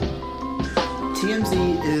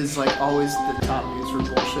TMZ is like always the top news for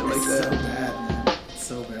bullshit like that. So bad, man. It's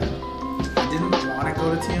so bad. I didn't want to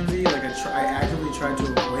go to TMZ. Like I actively tried to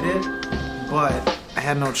avoid it, but I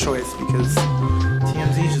had no choice because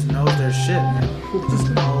TMZ just knows their shit, man. They just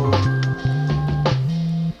know.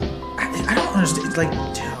 I don't understand. It's like,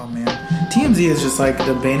 oh man, TMZ is just like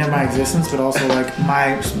the bane of my existence, but also like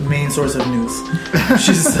my main source of news.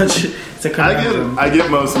 She's such. It's a conundrum. I get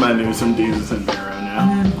most of my news from Jesus and Bureau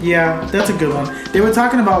now. Yeah, that's a good one. They were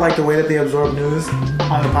talking about like the way that they absorb news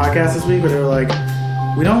on the podcast this week, where they were like,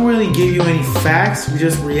 we don't really give you any facts, we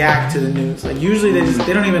just react to the news. Like usually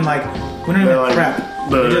they don't even like, we don't even like, prep.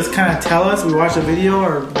 They just kind of tell us, we watch a video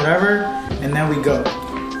or whatever, and then we go.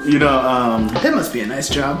 You know, that must be a nice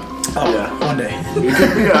job. Oh, yeah. One day. It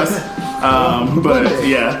could be us. But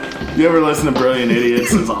yeah, you ever listen to Brilliant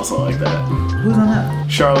Idiots? It's also like that. Who's on that?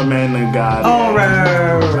 Charlemagne the God. Oh, right.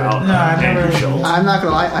 No, I never. I'm not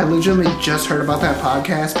gonna lie, I legitimately just heard about that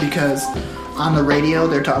podcast because on the radio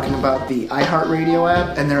they're talking about the iHeartRadio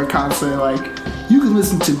app, and they're constantly like, you can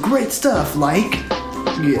listen to great stuff like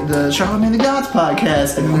the Charlemagne the God's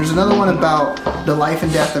podcast, and then there's another one about the life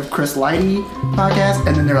and death of Chris Lighty podcast,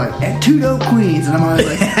 and then they're like, and Two Dope Queens, and I'm always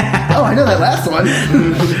like, oh, I know that last one.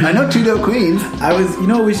 I know Two Dope Queens. You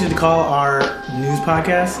know what we should call our news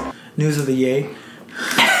podcast? News of the Yay.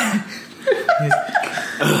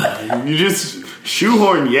 You just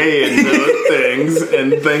shoehorn yay into things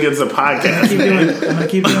and think it's a podcast. I'm gonna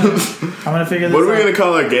keep doing it. I'm gonna figure this out. What are we gonna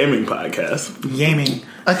call our gaming podcast? Gaming.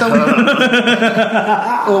 I thought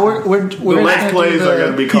we're the Let's Plays are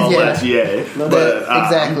going to be called Let's Yay.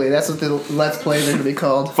 Exactly. That's what the Let's Plays are going to be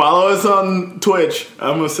called. Follow us on Twitch. I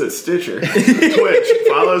almost said Stitcher. Twitch.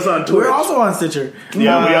 Follow us on Twitch. We're also on Stitcher.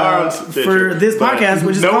 Yeah, we are on Stitcher. For this podcast,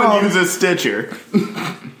 which is no called... one uses Stitcher.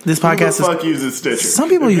 This podcast Who the fuck uses Stitcher? Some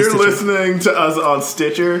people use Stitcher. If you're listening to us on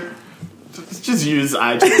Stitcher... just use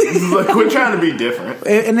iTunes. Like, we're trying to be different.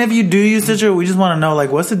 And if you do use Stitcher, we just want to know, like,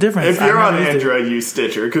 what's the difference? If you're on Android, use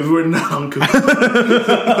Stitcher, because we're not on Google.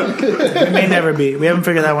 We may never be. We haven't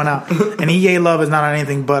figured that one out. And EA Love is not on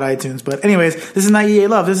anything but iTunes. But anyways, this is not EA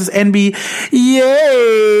Love. This is NB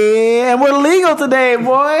Yay! And we're legal today,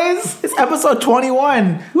 boys. It's episode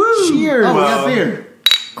 21. Woo! Cheers. Oh, we got beer.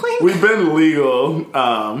 Clink. We've been legal,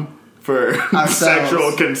 for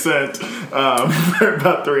sexual consent for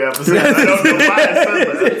about 3 episodes. I don't know why I said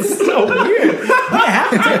that. It's so weird. You didn't have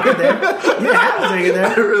to take it there.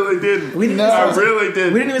 I really didn't. We really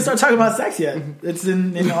didn't. We didn't even start talking about sex yet. It's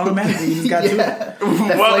in automatically. You just got to it.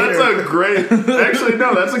 Well, that's a great... Actually,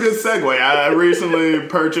 no, that's a good segue. I recently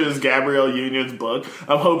purchased Gabrielle Union's book.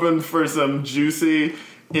 I'm hoping for some juicy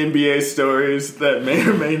NBA stories that may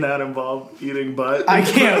or may not involve eating butt. I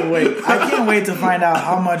can't wait. I can't wait to find out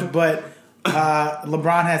how much butt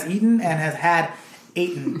LeBron has eaten and has had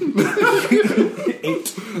eaten.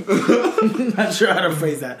 Ate. Not sure how to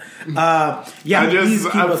phrase that.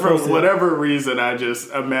 For whatever reason, I just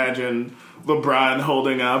imagine LeBron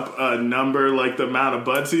holding up a number like the amount of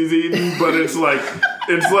butts he's eaten, but it's like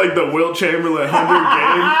the Wilt Chamberlain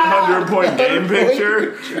 100-point game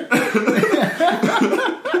picture.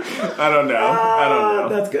 I don't know.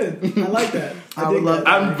 That's good. I like that.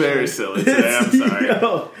 I'm very silly today. I'm sorry.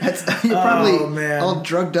 You're probably all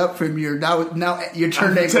drugged up from your now your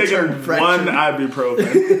turn. I'm taking one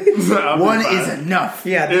ibuprofen. One is enough.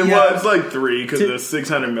 Yeah, it's like 3 because it's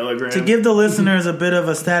 600 milligrams. To give the listeners a bit of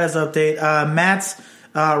a status update, Matt's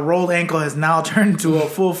rolled ankle has now turned into a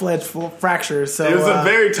full-fledged fracture. So it was a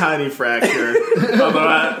very tiny fracture.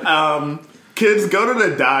 Although kids, go to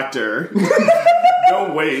the doctor.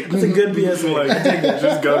 Don't wait. That's a good BS.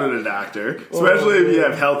 Just go to the doctor, especially if you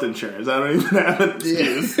have health insurance. I don't even have an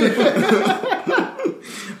excuse.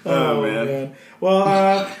 Oh man.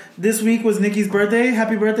 Well, this week was Nikki's birthday.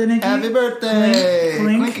 Happy birthday, Nikki! Happy birthday!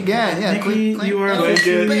 Clink again. Yeah, Nikki, clink. you are.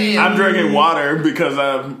 I'm drinking water because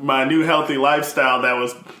of my new healthy lifestyle that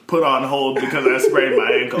was put on hold because I sprained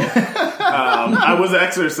my ankle. I was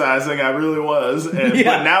exercising, I really was, but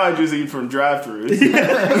now I just eat from drive-thrus.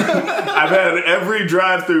 I've had every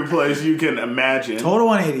drive-thru place you can imagine. Total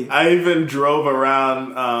 180. I even drove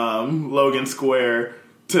around Logan Square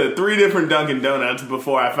to 3 different Dunkin' Donuts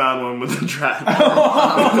before I found one with a drive. Because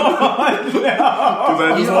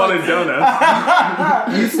I just wanted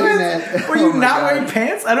donuts. You say that? Were you not wearing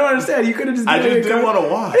pants? I don't understand. You could have just. I just didn't want to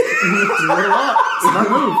walk. Smart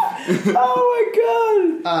move. Oh my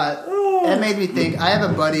god! That made me think. I have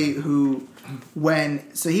a buddy who,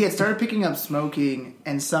 he had started picking up smoking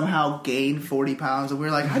and somehow gained 40 pounds, and we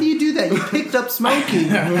were like, "How do you do that? You picked up smoking,"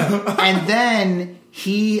 and then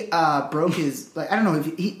he broke his, I don't know if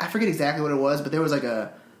I forget exactly what it was, but there was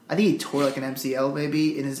I think he tore like an MCL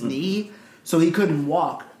maybe in his knee. so he couldn't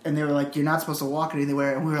walk. And they were like, "You're not supposed to walk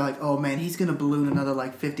anywhere." And we were like, "Oh man, he's gonna balloon another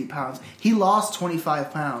like 50 pounds." He lost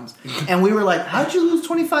 25 pounds, and we were like, "How'd you lose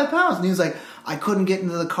 25 pounds?" And he was like, "I couldn't get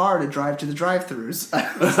into the car to drive to the drive-thrus." He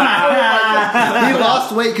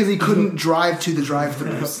lost weight because he couldn't drive to the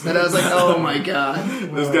drive-thrus, and I was like, "Oh my god,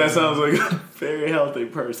 this guy sounds like a very healthy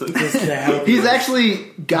person." He's actually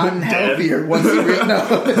gotten healthier once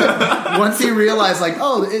he realized, like,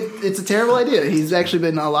 oh, it's a terrible idea. He's actually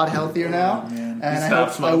been a lot healthier now. And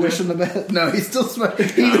I wish him the best. No, he's still smoking.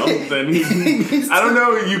 I don't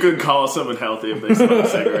know if you could call someone healthy if they smoke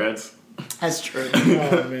cigarettes. That's true.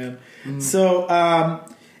 Oh, man. So,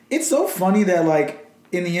 it's so funny that, like,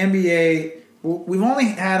 in the NBA, we've only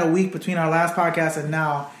had a week between our last podcast and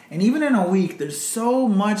now. And even in a week, there's so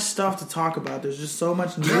much stuff to talk about. There's just so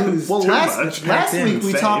much news. Well, last week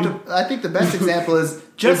we talked. I think the best example is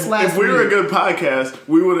last week. If we were a good podcast,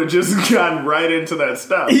 we would have just gotten right into that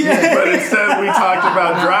stuff. Yeah. But instead, we talked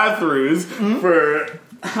about drive-thrus for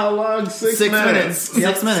how long? 6 minutes.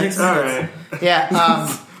 6 minutes. All right.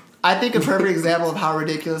 Yeah. I think a perfect example of how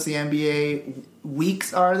ridiculous the NBA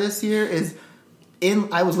weeks are this year is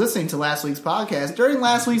I was listening to last week's podcast. During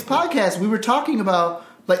last week's podcast, we were talking about.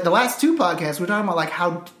 Like the last two podcasts, we're talking about like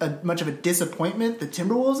how much of a disappointment the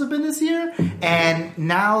Timberwolves have been this year, and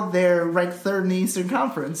now they're ranked third in the Eastern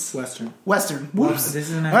Conference. Western. Whoops.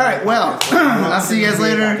 All right. Well, I'll see you guys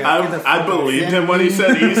later. I believed him when he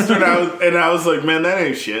said Eastern, I was like, man, that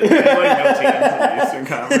ain't shit. There's like no teams in the Eastern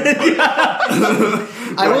Conference.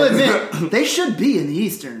 I will admit they should be in the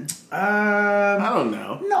Eastern. I don't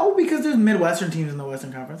know. No, because there's Midwestern teams in the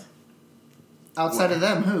Western Conference. Outside of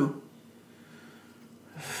them, who?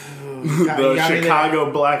 The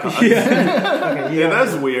Chicago Blackhawks. Yeah,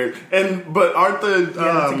 that's weird. But aren't the?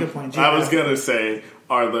 That's a good point. I was gonna say,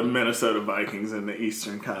 are the Minnesota Vikings in the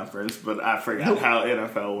Eastern Conference? But I forgot how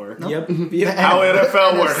NFL works. Nope. Yep. How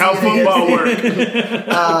NFL works. How football works.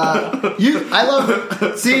 I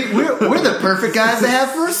love. See, we're the perfect guys to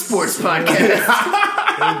have for a sports podcast.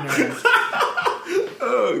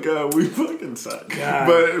 Oh god, we fucking suck.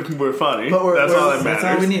 But we're funny. That's all that matters. That's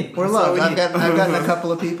all we need. We're loved. I've gotten a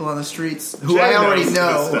couple of people on the streets who I already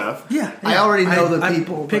know. Stuff. Yeah, I already know the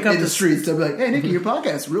people in the streets. They'll be like, "Hey, Nicky, your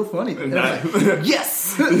podcast is real funny." And I'm like,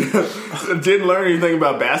 yes. Didn't learn anything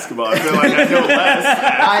about basketball. I feel like I know less.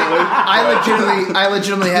 I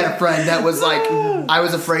legitimately had a friend that was like, I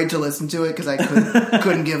was afraid to listen to it because I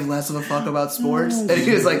couldn't give less of a fuck about sports, and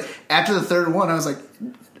he was like, after the third one, I was like.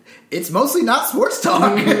 It's mostly not sports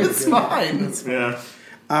talk. It's fine. Yeah.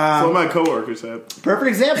 That's what my coworkers said. Perfect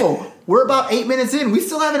example. We're about 8 minutes in. We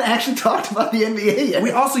still haven't actually talked about the NBA yet.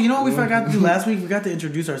 We also, you know what we forgot to do last week? We got to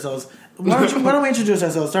introduce ourselves. Why don't we introduce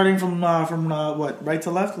ourselves? Starting from what? Right to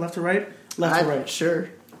left? Left to right? Left to right. Sure.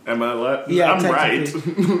 Am I left? Yeah, I'm right.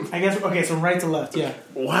 I guess, okay, so right to left, yeah.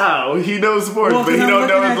 Wow, he knows sports, but he don't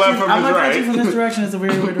know his left from his right. I'm looking at you from this direction. It's a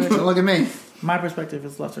very weird direction. Don't look at me. My perspective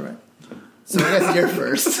is left to right. So I guess you're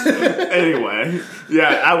first. Anyway,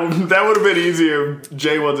 yeah, that would have been easier if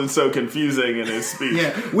Jay wasn't so confusing in his speech.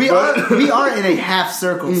 Yeah, we are in a half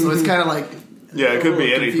circle, so it's kind of like it could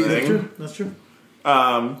be anything. That's true.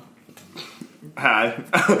 Hi,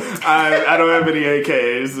 I don't have any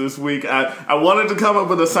AKAs this week. I wanted to come up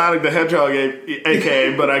with a Sonic the Hedgehog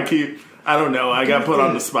AKA, but I don't know. I got put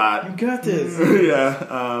on the spot. You got this.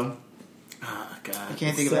 Yeah. God. I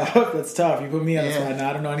can't think of that. That's tough. You put me on the spot now.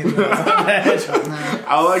 I don't know anything about that.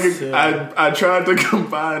 I tried to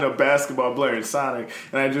combine a basketball player and Sonic,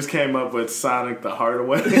 and I just came up with Sonic the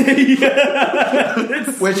Hardaway.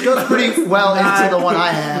 Which goes pretty well into the one I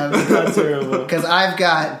have. That's terrible. Because I've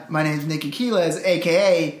got, my name's Nicky Quiles,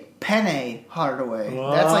 a.k.a. Penne Hardaway.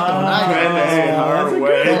 That's like the one I got. Penne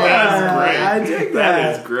Hardaway. That's great. I dig that.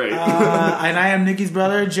 That is great. And I am Nicky's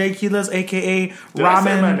brother, Jay Quiles, a.k.a.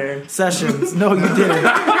 Ramen Sessions. No, you didn't.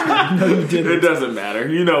 No, you didn't. It doesn't matter.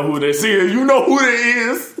 You know who they see. You know who it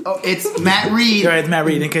is. Oh, it's Matt Reed. Right, it's Matt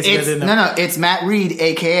Reed, in case you guys didn't know. No, it's Matt Reed,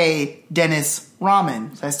 a.k.a. Dennis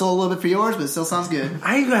Ramen. So I stole a little bit for yours, but it still sounds good.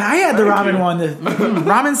 I had the ramen one.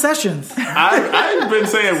 Ramen Sessions. I've been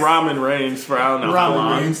saying ramen reigns for I don't know how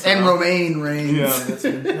long. Reigns. And Romaine Reigns. Yeah, that's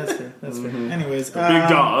fair. That's fair. Anyways. Big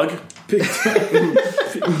dog.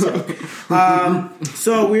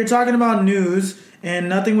 So we were talking about news, and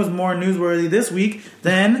nothing was more newsworthy this week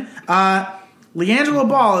than Liangelo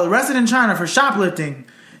Ball arrested in China for shoplifting.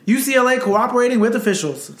 UCLA cooperating with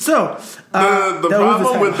officials. So, the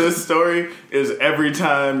problem with this story is every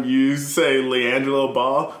time you say Liangelo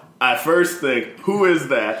Ball, I first think, who is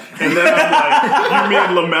that? And then I'm like, you mean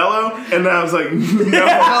LaMelo? And then I was like, no.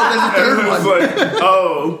 There's a third and one. I was like,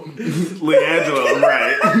 oh, Liangelo,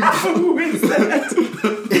 right. Who is that?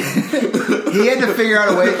 he had to figure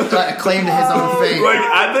out a way to claim to his own fame. Like,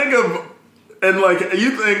 I think of, and like,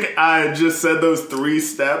 you think I just said those 3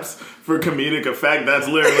 steps for comedic effect? That's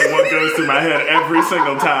literally what goes through my head every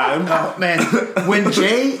single time. Oh man, when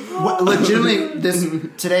Jay legitimately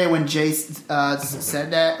today when Jay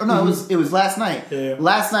said that, or no, it was last night. Yeah.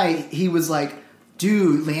 Last night he was like,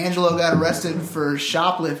 "Dude, Liangelo got arrested for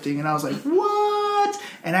shoplifting," and I was like, "What?"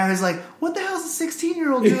 And I was like, "What the hell is a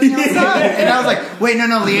 16-year-old doing outside?" And I was like, "Wait, no,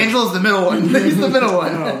 Liangelo's the middle one. He's the middle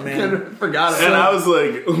one." Oh man, forgot it. And I was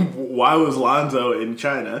like, "Why was Lonzo in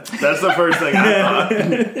China?" That's the first thing I thought.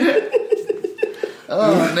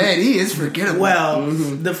 Oh man, he is forgettable. Well,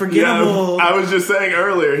 the forgettable. Yeah, I was just saying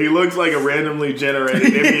earlier, he looks like a randomly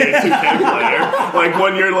generated NBA 2K player. Like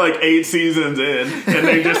when you're like 8 seasons in, and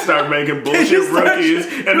they just start making bullshit rookies,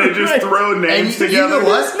 and they just throw names together. You know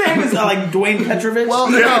what? His name is like Dwayne Petrovic. Well,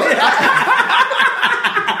 no.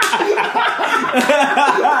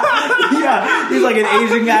 Yeah, he's like an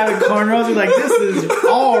Asian guy with cornrows. He's like, this is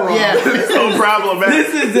all wrong. Yeah, So problematic.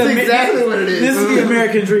 This is that's exactly what it is. This is the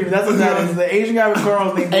American dream. That's what that is. The Asian guy with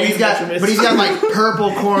cornrows named And he's got like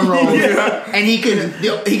purple cornrows, and he can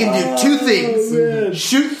do 2 things: man.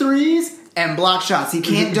 shoot threes and block shots. He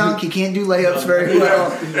can't dunk. He can't do layups very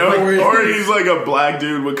well. Or he's like a black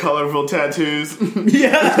dude with colorful tattoos.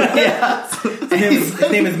 Yeah. His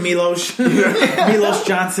name is Milos. Milos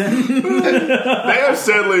Johnson. They are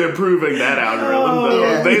steadily improving that algorithm, though.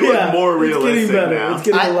 yeah. They look more realistic now. It's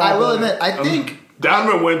getting a lot I will better. admit, I think.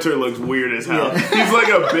 Donovan Winter looks weird as hell. Yeah. He's like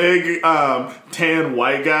a big tan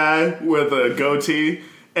white guy with a goatee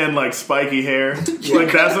and like spiky hair.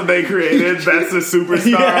 Like that's what they created. That's the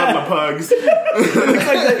superstar on the pugs.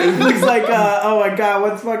 It looks like oh my god,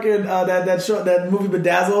 what's fucking that show, that movie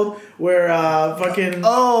Bedazzled, where fucking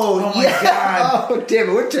Oh my yeah! god, Oh damn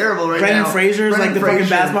it, we're terrible right Brendan now. Fraser's like the fucking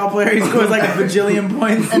basketball player. He scores like a bajillion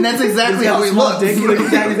points, And that's exactly how he looks. Dick. He looks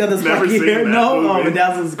exactly got this Never spiky seen hair. that No, movie.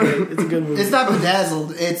 Bedazzled is great. It's a good movie. It's not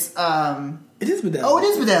Bedazzled. It's It is Bedazzled. Oh, it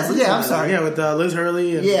is Bedazzled. Yeah, I'm sorry. Yeah, with Liz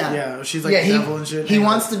Hurley. And, Yeah. she's like the devil and shit. He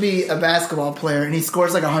wants to be a basketball player, and he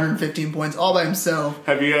scores like 115 points all by himself.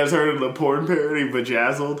 Have you guys heard of the porn parody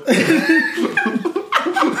Bejazzled?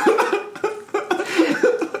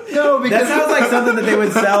 No, because That sounds like something that they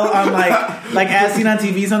would sell on like as seen on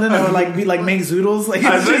TV, something that would like be like make zoodles. Like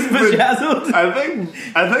I it's think just Bedazzled.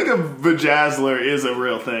 I think a Bejazzler is a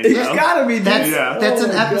real thing. It's though. gotta be. that's Dude. Yeah. that's Oh an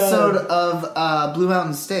my God. episode of Blue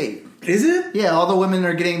Mountain State. Is it? Yeah, all the women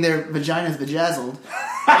are getting their vaginas bejazzled.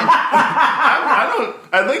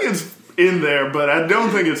 I think it's in there, but I don't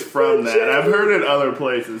think it's from that. I've heard it other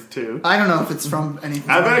places too. I don't know if it's from anything.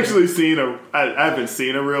 I've actually seen I haven't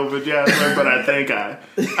seen a real Bejazzler, but I think I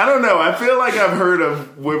don't know. I feel like I've heard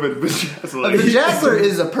of women A bejazzling. bejazzler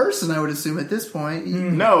is a person, I would assume, at this point.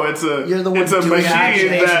 No, it's a You're the one it's a doing machine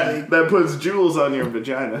actually. that puts jewels on your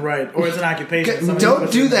vagina. Right, or it's an occupation. Somebody Don't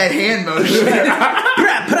puts do it- that hand motion.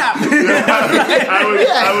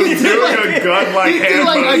 I was doing a gun-like You hand do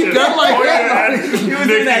like a motion. gun-like pointing hand at motion.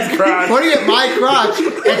 Nikki's crotch. Pointing at my crotch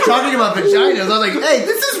and talking about vaginas. I'm like, hey,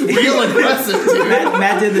 this is real aggressive, dude.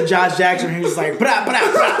 Matt did the Josh Jackson. He was like,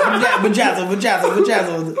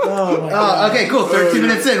 bejazzled. Oh my god. Okay, cool. 13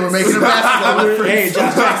 minutes in, we're making a basketball reference. Hey,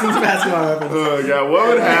 Josh Jackson's basketball reference. Oh god, what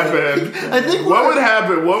would happen? I think What would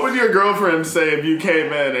happen? What would your girlfriend say if you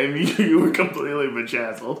came in and you were completely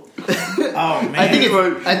bejazzled? Oh man. I think it's,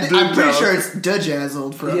 I'm pretty Dude, sure it's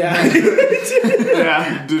dejazzled from yeah.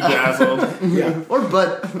 Yeah, bedazzled. Yeah. or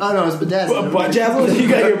butt. Oh no, it's bedazzled. Butt jazzled? You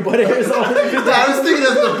got your butt hairs all over your I was thinking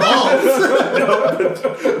of the balls.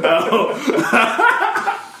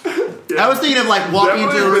 I was thinking of like walking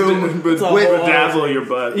into a room with. Bedazzle your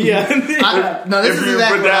butt. Yeah. No, this If is you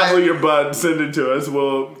exactly what bedazzle I. your butt, send it to us.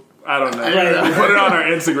 We'll. I don't know. Right. We'll put it on our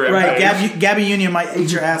Instagram Right, page. Gabby Union might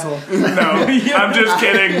eat your asshole. No, I'm just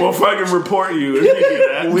kidding. We'll fucking report you if you do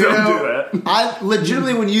that. Don't do that. I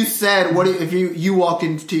legitimately, when you said what if you walked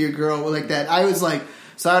into your girl like that, I was like,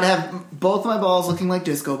 so I would have both my balls looking like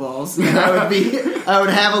disco balls, and I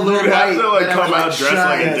would have a little You'd have light to like that I would, come out dressed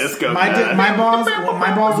like a shine. disco. My guy. my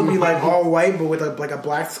balls would be like all white, but with like a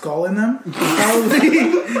black skull in them.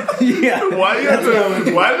 Probably. Yeah. Why does it have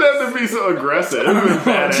to be so aggressive? And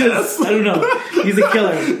badass? Just, I don't know. He's a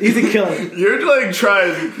killer. He's a killer. You're like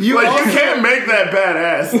trying. You can't make that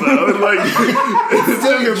badass though. Like it's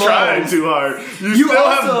still your just trying balls. too hard. You You still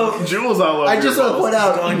also- have jewels all over. I just your want to balls. point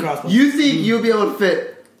Skull and out, crossbones. you think you'll be able to fit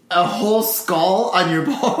A whole skull on your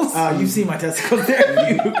balls? You see my testicles.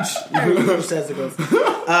 They're huge testicles.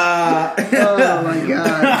 Oh my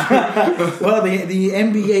god. Well, the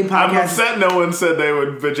NBA podcast. I'm upset no one said they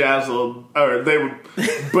would bedazzle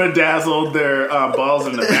their balls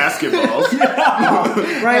into basketballs.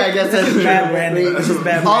 Right, I guess that's bad branding. It's just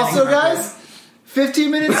bad branding. Also, guys,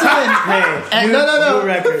 15 minutes in. Hey, and no.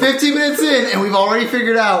 15 minutes in, and we've already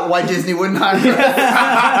figured out why Disney wouldn't hire us.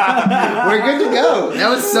 We're good to go. That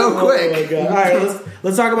was so quick. Oh my God. All right,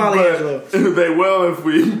 let's talk about Liangelo. They will if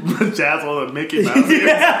we bedazzle the Mickey Mouse.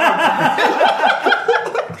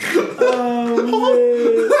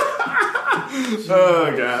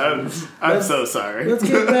 Oh God, I'm so sorry. Let's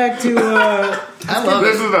get back to.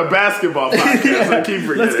 This is a basketball podcast. I keep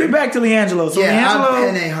forgetting. Let's get back to Liangelo. So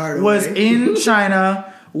Liangelo was in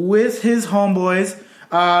China with his homeboys,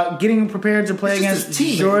 getting prepared to play against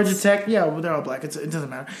Georgia Tech. Yeah, well, they're all black. It doesn't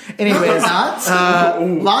matter. Anyways,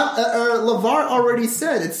 LeVar already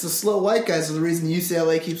said it's the slow white guys are the reason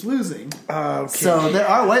UCLA keeps losing. Okay. So there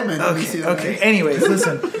are white men. Okay. Anyways,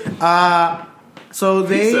 listen. So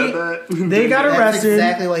they got arrested. That's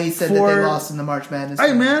exactly why he said that they lost in the March Madness.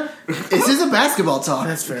 Hey, man. This is a basketball talk.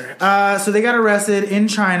 That's fair. So they got arrested in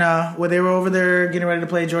China where they were over there getting ready to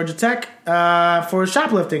play Georgia Tech for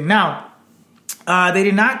shoplifting. Now, they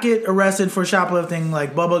did not get arrested for shoplifting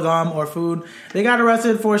like bubble gum or food. They got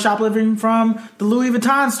arrested for shoplifting from the Louis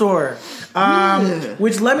Vuitton store,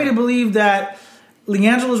 which led me to believe that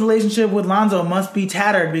Liangelo's relationship with Lonzo must be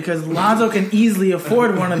tattered because Lonzo can easily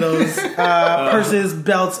afford one of those purses,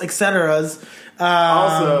 belts, etc.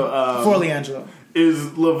 For Liangelo. Is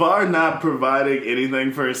LeVar not providing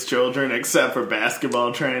anything for his children except for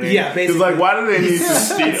basketball training? Yeah, basically. Because, like, why do they need to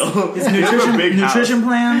steal? His nutrition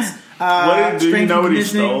plans. Do you know what he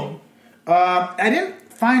stole? I didn't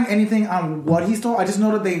find anything on what he stole. I just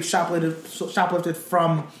know that they shoplifted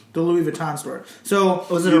from the Louis Vuitton store. So,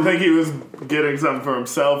 you think he was getting something for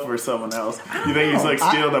himself or someone else? You think he's like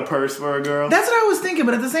stealing a purse for a girl? That's what I was thinking,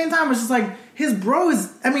 but at the same time, it's just like his bro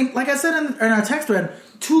is. I mean, like I said in our text thread,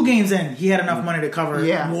 2 games in, he had enough money to cover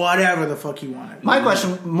whatever the fuck he wanted. My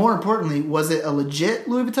question, more importantly, was it a legit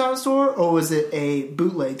Louis Vuitton store or was it a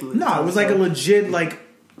bootleg Louis Vuitton store? No, it was like a legit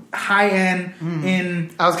high end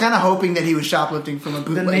in. I was kind of hoping that he was shoplifting from a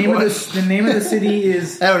bootleg. The name of the city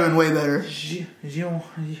is. That would have been way better.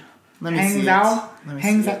 Let me see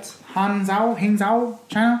Hangzhou,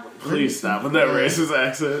 China. Please stop with that racist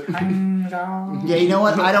accent. Yeah, you know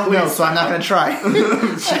what? I don't know, so I'm not going to try.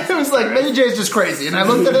 It was like, maybe Jay's just crazy. And I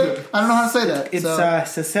looked at it, I don't know how to say that. It's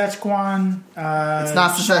Saskatchewan. It's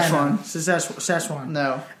not Saskatchewan. Saskatchewan.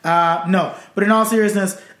 No. No. But in all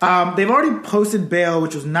seriousness, they've already posted bail,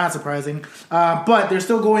 which was not surprising. But they're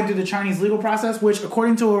still going through the Chinese legal process, which,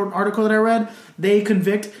 according to an article that I read, they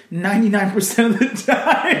convict 99% of the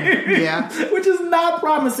time. Yeah. Which is not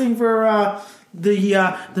promising for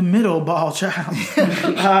the middle ball child.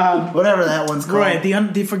 Whatever that one's called. Right,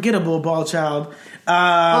 the forgettable ball child.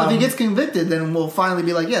 Well, if he gets convicted, then we'll finally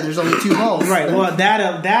be like, yeah, there's only 2 balls. Right, well,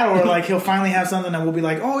 that or like he'll finally have something that we'll be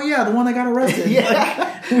like, oh yeah, the one that got arrested.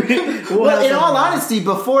 Yeah. Well, in all honesty,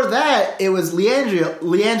 before that, it was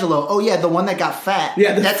Liangelo. Oh yeah, the one that got fat.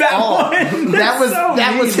 Yeah, that's fat all.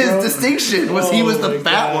 That was his distinction. He was the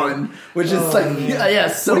fat one, which is so what do you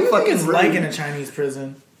fucking think it's rude. like in a Chinese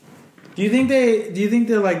prison? Do you think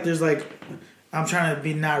they're like there's like I'm trying to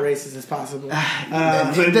be not racist as possible.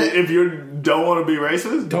 If you don't want to be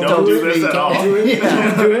racist, don't do this at all.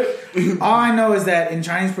 Don't do it. All I know is that in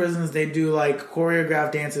Chinese prisons they do like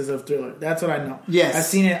choreographed dances of Thriller. That's what I know. Yes, I've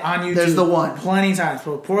seen it on YouTube. There's the one plenty times.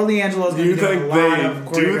 But poor Liangelo's. Do you think they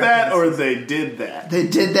do that or they did that? They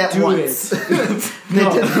did that once. They did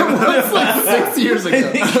that once like 6 years ago.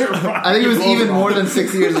 I think it was even more than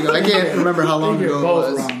 6 years ago. I can't remember how long ago it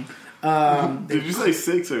was. Wrong. Did you say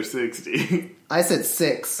 6 or 60? I said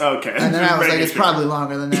 6. Okay. And then I was like, it's probably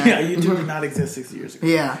longer than that. Yeah, YouTube did not exist 60 years ago.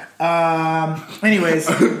 Yeah. Anyways.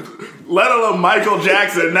 Let alone Michael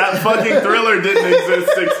Jackson. Not fucking Thriller didn't exist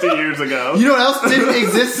 60 years ago. You know what else didn't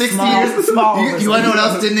exist 60 years ago? You want to know what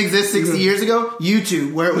else didn't exist 60 years ago?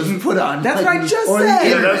 YouTube, where it was put on. That's what I just said.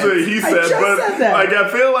 Yeah, that's what he said. I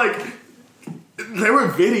feel like there were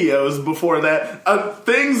videos before that.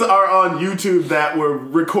 Things are on YouTube that were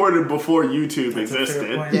recorded before YouTube existed.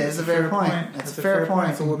 Yeah, it's a fair point. That's a fair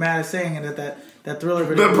point. So what Matt is saying is that Thriller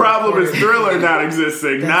video. The problem is Thriller not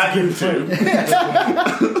existing, not YouTube.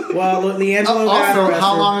 Well, Liangelo also,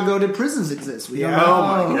 how long ago did prisons exist? Oh my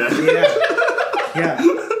god. Yeah.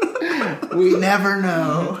 We never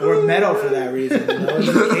know. Or metal for that reason.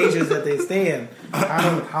 The cages that they stay in.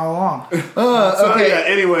 How long? Okay. Yeah,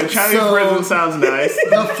 anyway, Chinese prison sounds nice.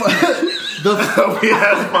 We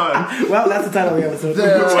had fun. Well, that's the title of the episode.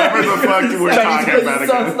 Whoever the fuck we're talking about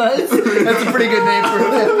sounds again. nice. That's a pretty good name for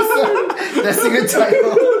an episode. That's a good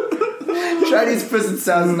title. Chinese prison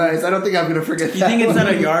sounds nice. I don't think I'm going to forget that. You think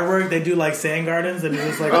instead of yard work, they do like sand gardens and it's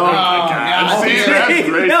just like... Oh, my God. See, that's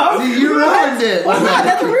racist. No. See, you ruined it. Why not?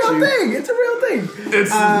 That's a real thing. It's a real thing.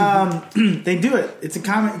 It's, They do it. It's a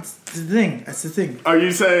common... It's the thing. That's the thing. are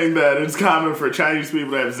you saying that it's common for Chinese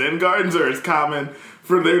people to have Zen gardens, or it's common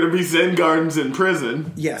for there to be Zen gardens in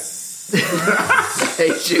prison? Yes. I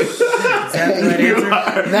hate you. Is that the right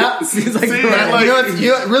answer? Now, Seems like See, the right like- answer.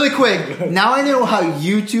 you know what, really quick. Now I know how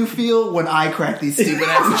you two feel when I crack these stupid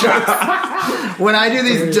ass jokes. When I do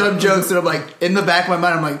these dumb jokes and I'm like, in the back of my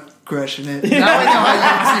mind, I'm like, crushing it. Now I know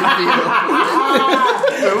how you two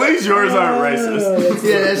feel. At least yours aren't racist.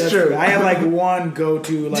 Yeah, that's true. I have like one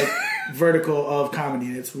go-to like vertical of comedy,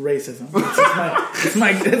 and it's racism. It's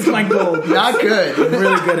my goal. Not good. I'm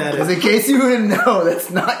really good at Because it. in case you didn't know,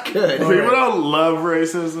 that's not good. People don't love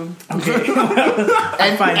racism.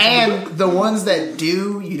 And the ones that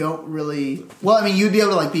do, you don't really. Well, I mean, you'd be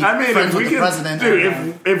able to like be I mean, friends if we with the could, president.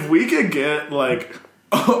 dude, if we could get like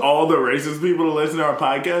all the racist people to listen to our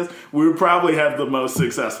podcast, we would probably have the most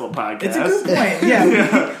successful podcast. It's a good point.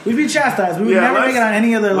 Yeah, we'd be chastised. We would never make it on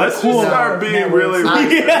any other like Let's cool. just start being networks. really I'm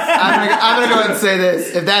racist. gonna go ahead and say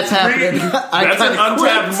this. If that's happening, I That's an kinda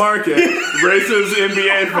untapped quit. market. Racist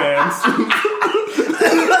NBA fans.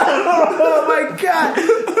 Oh my god!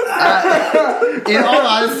 In all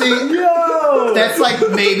honesty, that's like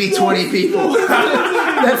maybe 20 people.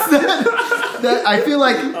 That's that. I feel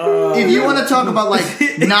like if you want to talk about like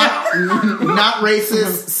not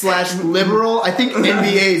racist / liberal, I think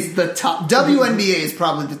NBA is the top. WNBA is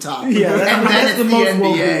probably the top. Yeah, and then it's the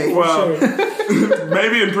NBA. Well,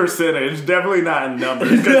 maybe in percentage, definitely not in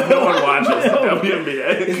numbers, because no one watches the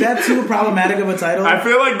WNBA. Is that too problematic of a title? I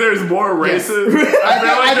feel like there's more racist. Yes. I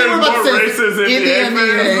feel like think we're there's about more to say racist in the NBA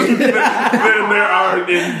NBA. fans than there are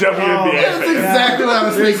in WNBA That's fans. exactly what I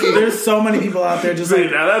was thinking. There's so many people out there just See,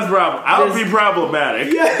 like now that's problem. I'll be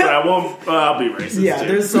problematic, but I won't. I'll be racist. yeah. too.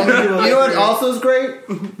 There's so many people. You know out what there. also is great?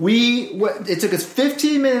 It took us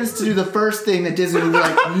 15 minutes to do the first thing that Disney was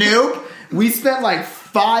like, nope. We spent like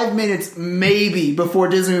 5 minutes maybe before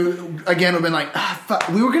Disney again would have been like, fuck.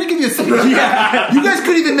 We were gonna give you a second. Yeah. You guys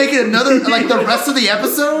couldn't even make it another like the rest of the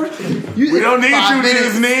episode. We don't need 5 you,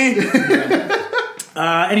 minutes. Disney.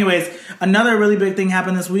 Anyways, another really big thing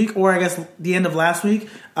happened this week, or I guess the end of last week.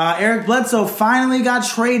 Eric Bledsoe finally got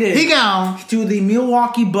traded He gone. to the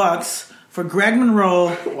Milwaukee Bucks for Greg Monroe.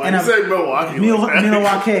 Why do you say Milwaukee?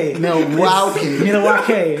 Milwaukee. Milwaukee.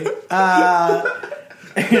 Milwaukee.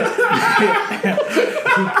 He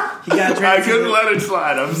got traded. I couldn't let it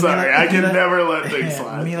slide. I'm sorry. I can never let things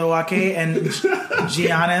slide. Milwaukee and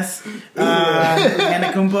Giannis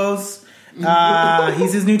Antetokounmpo's.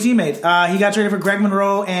 He's his new teammate. He got traded for Greg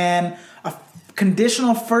Monroe and a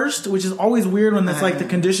conditional first, which is always weird when it's like the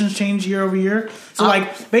conditions change year over year. So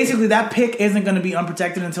like basically that pick isn't going to be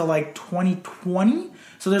unprotected until like 2020.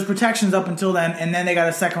 So there's protections up until then, and then they got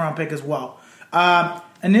a second round pick as well.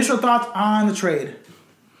 Initial thoughts on the trade: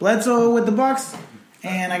 Bledsoe with the Bucks,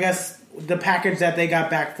 and I guess the package that they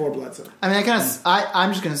got back for Bledsoe. I mean,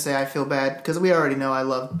 I'm just gonna say I feel bad because we already know I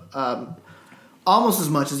love almost as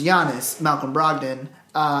much as Giannis, Malcolm Brogdon,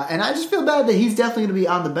 and I just feel bad that he's definitely gonna be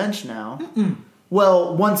on the bench now. Mm-mm.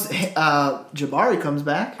 Well, once Jabari comes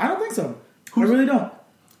back, I don't think so. I really don't.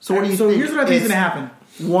 So what do you think? Here's what I think is gonna happen.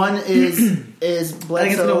 One is Bledsoe. I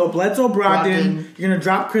think it's gonna go Bledsoe, Brogdon. You're gonna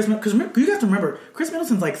drop Chris because you have to remember Chris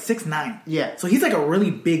Middleton's like 6'9". Yeah, so he's like a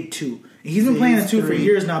really big two. He's been playing the two for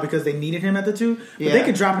years now because they needed him at the two. But they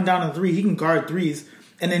could drop him down to the three. He can guard threes,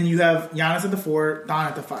 and then you have Giannis at the 4, Don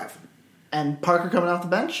at the 5, and Parker coming off the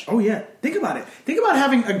bench. Oh yeah, think about it. Think about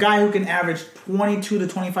having a guy who can average 22 to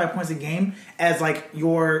 25 points a game as like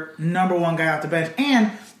your number one guy off the bench,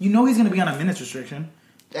 and you know he's going to be on a minutes restriction.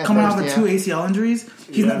 Coming off with 2 ACL injuries,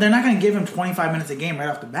 they're not going to give him 25 minutes a game right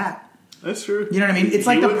off the bat. That's true. You know what I mean? It's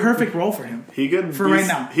like the perfect role for him. He could right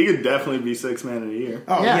now. He could definitely be 6 man of the year.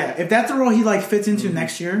 Oh yeah. If that's the role he like fits into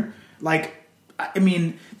next year, like I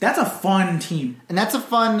mean, that's a fun team. And that's a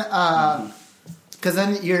fun because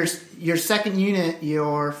then your second unit,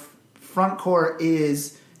 your front court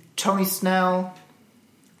is Tony Snell.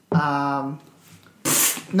 Tony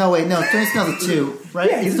Snell's a 2, right?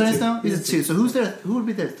 Yeah, he's Tony Snell. He's a 2. So who's there? Who would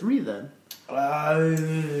be there 3 then?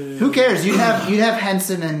 Who cares? You'd have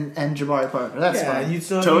Henson and Jabari Parker. That's fine.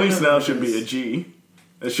 Tony Snell should be a G.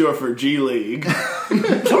 That's short for G League.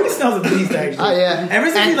 Tony Snell smells a beast, actually. Oh, yeah. Ever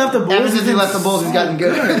since he left the Bulls, he's gotten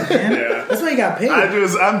good. Man. Yeah. That's why he got paid.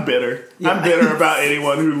 I'm bitter. Yeah. I'm bitter about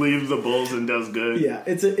anyone who leaves the Bulls and does good. Yeah,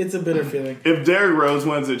 it's a bitter feeling. If Derrick Rose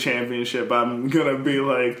wins a championship, I'm gonna be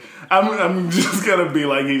like, I'm just gonna be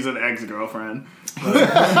like he's an ex-girlfriend.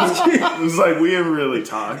 It's like we haven't really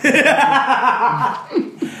talked.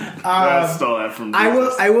 I stole that from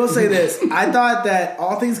Jesus. I will say this. I thought that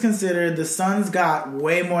all things considered, the Suns got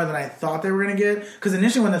way more than I thought they were going to get. Because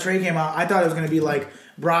initially when the trade came out, I thought it was going to be like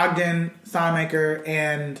Brogdon, Thonmaker,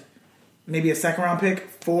 and maybe a second round pick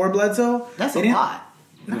for Bledsoe. That's a lot.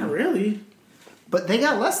 Not really. But they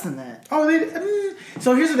got less than that. Oh,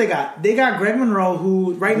 so here's what they got. They got Greg Monroe,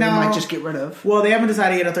 who right now they might just get rid of. Well, they haven't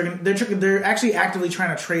decided yet if they're actually actively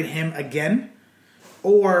trying to trade him again,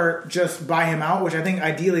 or just buy him out. Which I think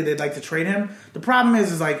ideally they'd like to trade him. The problem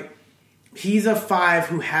is like he's a 5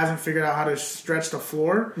 who hasn't figured out how to stretch the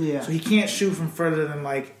floor. Yeah. So he can't shoot from further than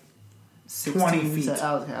like 20 feet,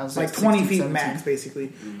 I was like 16, 20 feet 17. max,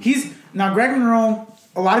 basically. Now Greg Monroe.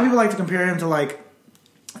 A lot of people like to compare him to like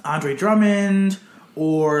Andre Drummond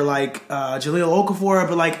or like Jahlil Okafor,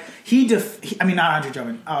 but like not Andre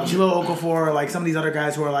Drummond, Jahlil Okafor, or like some of these other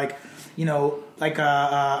guys who are like, like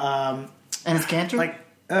Enes Kanter, like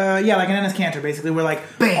like an Enes Kanter, basically. We're like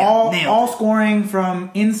Bam, all scoring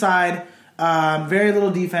from inside, very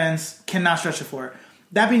little defense, cannot stretch the floor.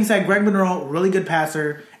 That being said, Greg Monroe, really good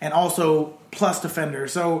passer and also plus defender.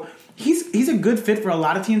 So he's a good fit for a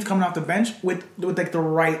lot of teams coming off the bench with like the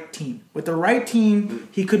right team. With the right team,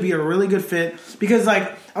 he could be a really good fit because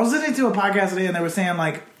like I was listening to a podcast today and they were saying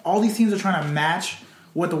like all these teams are trying to match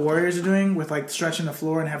what the Warriors are doing with like stretching the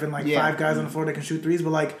floor and having like 5 guys on the floor that can shoot threes, but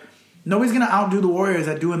like nobody's gonna outdo the Warriors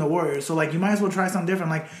at doing the Warriors. So like you might as well try something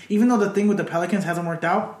different. Like even though the thing with the Pelicans hasn't worked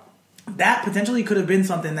out, that potentially could have been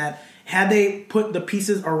something that had they put the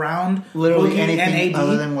pieces around literally Boogie anything and AD,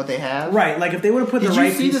 other than what they have, right? Like if they would have put the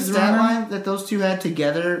right pieces around. Did you see the stat line that those two had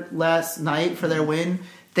together last night for their win?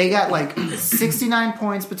 They got like 69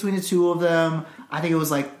 points between the two of them. I think it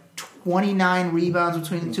was like 29 rebounds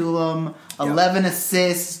between the two of them, 11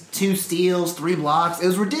 assists, 2 steals, 3 blocks. It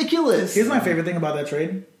was ridiculous. Here's my favorite thing about that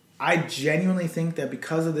trade. I genuinely think that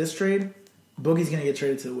because of this trade, Boogie's going to get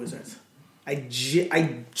traded to the Wizards. I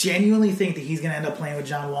genuinely think that he's going to end up playing with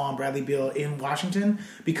John Wall and Bradley Beal in Washington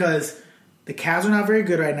because the Cavs are not very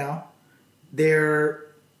good right now.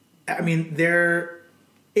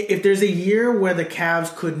 If there's a year where the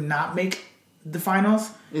Cavs could not make the finals,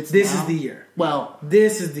 this is the year. Well,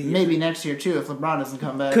 this is the year. Maybe next year too if LeBron doesn't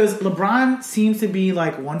come back. Because LeBron seems to be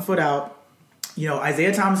like 1 foot out.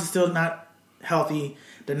 Isaiah Thomas is still not healthy.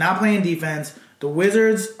 They're not playing defense. The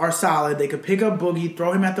Wizards are solid. They could pick up Boogie,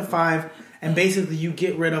 throw him at the 5, and basically you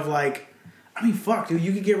get rid of dude.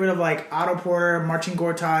 You could get rid of like Otto Porter, Marcin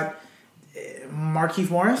Gortat, Markieff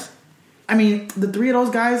Morris. I mean, the 3 of those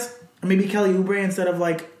guys, or maybe Kelly Oubre instead of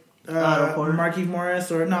like Markieff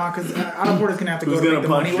Morris, or no, because Otto Porter's gonna have to go to make the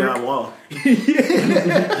money work. John Wall?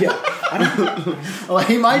 Well,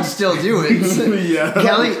 he might still do it. Yeah.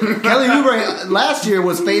 Kelly Oubre last year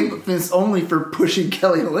was famous only for pushing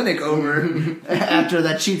Kelly Olynyk over after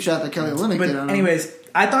that cheap shot that Kelly Olynyk did on him. Anyways,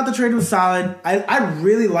 I thought the trade was solid. I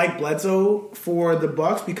really like Bledsoe for the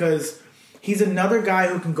Bucks because he's another guy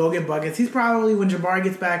who can go get buckets. He's probably, when Jabari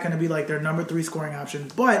gets back, going to be like their number 3 scoring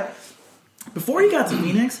option. But before he got to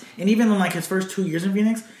Phoenix, and even in like his first 2 years in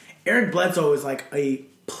Phoenix, Eric Bledsoe is like a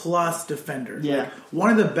plus defender. Yeah. Like one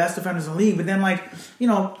of the best defenders in the league. But then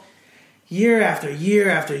year after year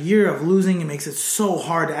after year of losing, it makes it so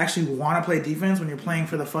hard to actually want to play defense when you're playing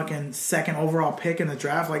for the fucking 2nd overall pick in the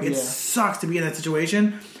draft. Like, it sucks to be in that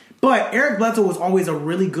situation. But Eric Bledsoe was always a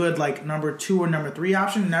really good, like, number 2 or number 3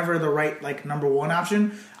 option, never the right, like, number 1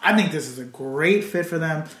 option. I think this is a great fit for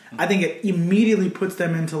them. I think it immediately puts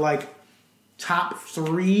them into, like, top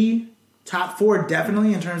 3, top 4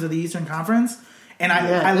 definitely in terms of the Eastern Conference. And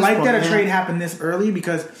I like that a trade happened this early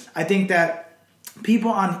because I think that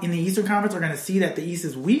people in the Eastern Conference are going to see that the East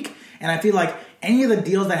is weak, and I feel like any of the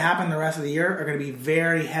deals that happen the rest of the year are going to be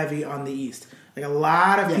very heavy on the East. Like a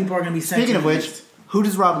lot of people are going to be sent. Speaking of which, who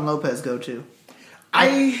does Robin Lopez go to?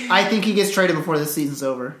 I think he gets traded before this season's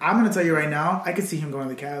over. I'm going to tell you right now, I could see him going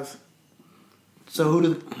to the Cavs. So who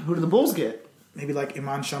do the Bulls get? Maybe like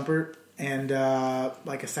Iman Shumpert and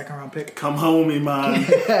like a 2nd round pick. Come home, Iman.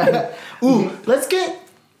 Ooh, let's get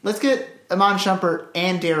Iman Shumpert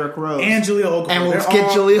and Derrick Rose. And Jahlil Okafor. And we'll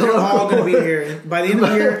get Jahlil Okafor. They're all going to be here. By the end of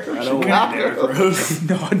the year... I don't want Derrick Rose.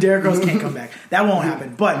 No, Derrick Rose can't come back. That won't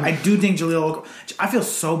happen. But I do think Jahlil Okafor... I feel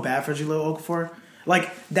so bad for Jahlil Okafor.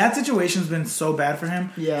 Like, that situation's been so bad for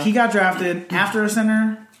him. Yeah. He got drafted after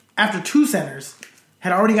 2 centers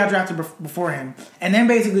had already got drafted before him, and then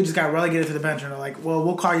basically just got relegated to the bench, and they're like, well,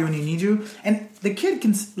 we'll call you when you need you. And the kid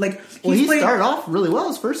can, like... He started off really well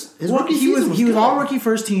his rookie season. He was all rookie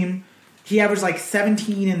first team. He averaged like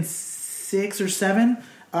 17 and 6 or 7.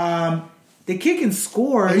 The kid can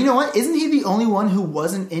score. And you know what? Isn't he the only one who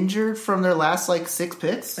wasn't injured from their last, 6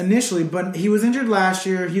 picks? Initially, but he was injured last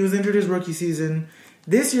year. He was injured his rookie season.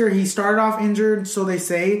 This year, he started off injured, so they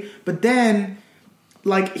say. But then,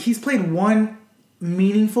 he's played one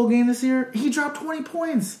meaningful game this year. He dropped 20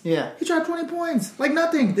 points. Yeah. He dropped 20 points.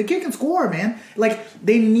 Nothing. The kid can score, man.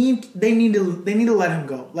 They need to let him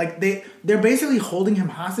go. They're basically holding him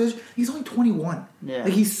hostage. He's only 21. Yeah.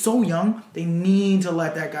 He's so young. They need to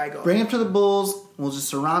let that guy go. Bring him to the Bulls. We'll just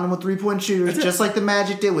surround him with 3-point shooters, just like the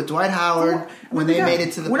Magic did with Dwight Howard when they made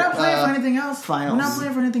it to the We're not playing for anything else. Finals. We're not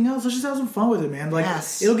playing for anything else. Let's just have some fun with it, man.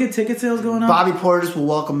 Yes. It'll get ticket sales going on. Bobby Portis will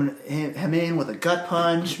welcome him in with a gut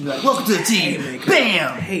punch. Be like, welcome to the team. Haymaker.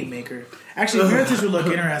 Bam! Haymaker. Actually, Mirotić would look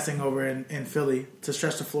interesting over in Philly to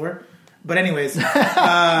stretch the floor. But anyways.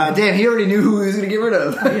 Damn, he already knew who he was going to get rid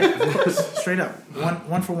of. Yeah, of course. Straight up.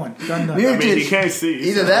 One for one. Done. You can't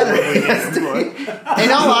see. Either that or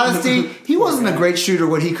in all honesty, he wasn't a great shooter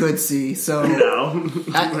what he could see. So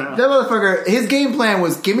that motherfucker, his game plan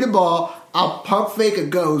was give me the ball, I'll pump fake a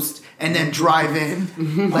ghost, and then drive in.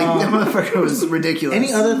 That motherfucker was ridiculous.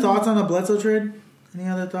 Any other thoughts on the Bledsoe trade? Any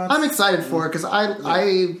other thoughts? I'm excited for it because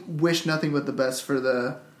I wish nothing but the best for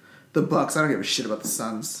the Bucks. I don't give a shit about the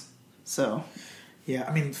Suns. So, yeah,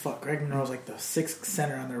 I mean, fuck. Greg Monroe's the 6th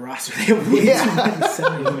center on their roster. They have way too many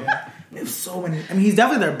centers, man. They have so many. I mean, he's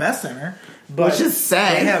definitely their best center, but it's just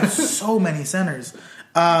sad. They have so many centers.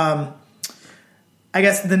 I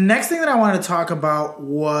guess the next thing that I wanted to talk about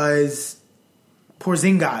was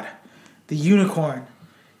Porzingis, the unicorn.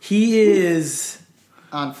 He is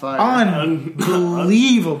on fire,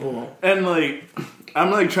 unbelievable, and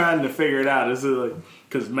I'm trying to figure it out. Is it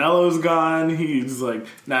because Melo's gone, he's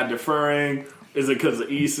not deferring? Is it because the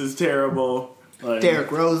East is terrible?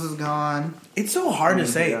 Derrick Rose is gone. It's so hard to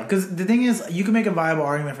say because the thing is, you can make a viable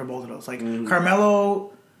argument for both of those.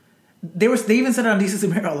 Carmelo, they even said it on Decency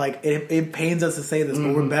Mero. It pains us to say this,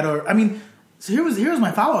 but we're better. I mean, so here's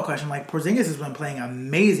my follow up question. Porzingis has been playing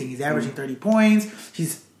amazing. He's averaging 30 points.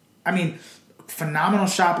 He's, phenomenal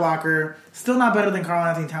shot blocker. Still not better than Karl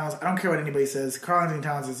Anthony Towns. I don't care what anybody says. Karl Anthony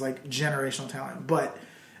Towns is generational talent. But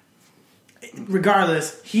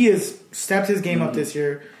regardless, he has stepped his game up this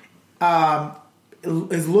year.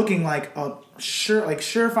 Is looking like a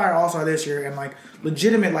surefire all-star this year and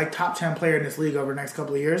legitimate top 10 player in this league over the next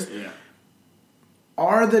couple of years. Yeah.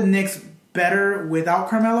 Are the Knicks better without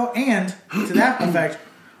Carmelo? And to that effect,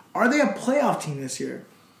 are they a playoff team this year?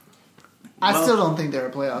 I still don't think they're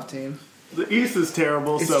a playoff team. The East is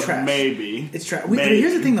terrible, It's so trash. maybe. It's trash.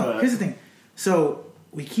 Here's the thing, though. Here's the thing. So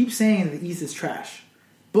we keep saying the East is trash.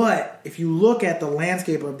 But if you look at the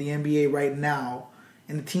landscape of the NBA right now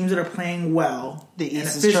and the teams that are playing well... The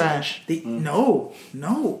East is trash. No.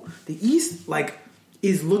 The East,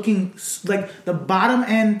 is looking... the bottom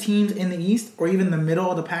end teams in the East or even the middle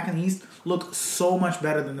of the pack in the East look so much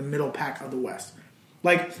better than the middle pack of the West.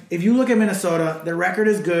 If you look at Minnesota, their record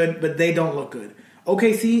is good, but they don't look good.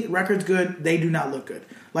 OKC, record's good. They do not look good.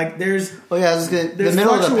 There's... Oh, yeah, the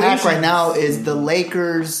middle of the pack right now is the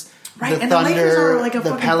Lakers, the and Thunder, the,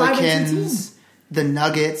 the Pelicans, the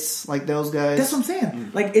Nuggets, those guys. That's what I'm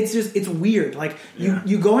saying. It's weird.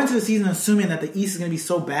 You go into the season assuming that the East is going to be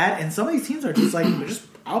so bad, and some of these teams are just, they're just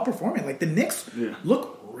outperforming. The Knicks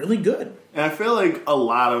look really good. And I feel a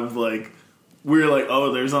lot of,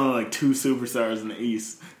 we're there's only 2 superstars in the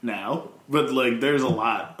East now. But there's a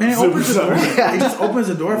lot. And it opens the door. Yeah. It just opens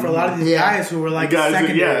the door for a lot of these guys who were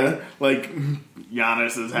secondary. Yeah,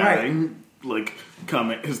 Giannis is having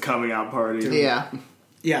his coming out party. Yeah.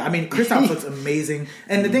 Yeah, Kristaps looks amazing.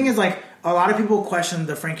 And the thing is, a lot of people questioned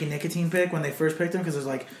the Frankie Nicotine pick when they first picked him because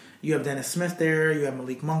there's you have Dennis Smith there, you have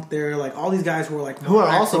Malik Monk there, all these guys who are who are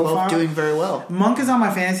also both doing very well. Monk is on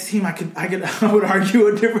my fantasy team. I would argue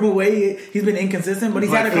a different way. He's been inconsistent, but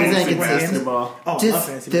he's had a fantasy basketball. Oh, I love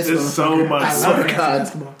fantasy basketball. It's so much. I love fantasy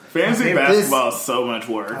basketball. Fantasy basketball is so much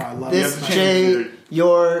work. Oh, I love this. Jay,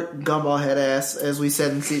 your gumball head ass, as we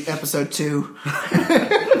said in episode 2.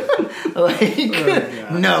 No.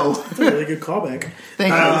 That's a really good callback. Thank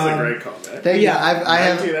you. That was a great callback. Thank you.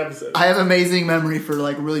 I have amazing memory for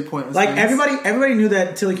really pointless things. Everybody knew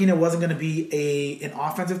that Tilikina wasn't going to be an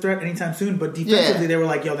offensive threat anytime soon, but defensively they were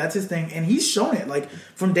yo, that's his thing, and he's shown it.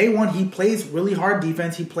 From day one, he plays really hard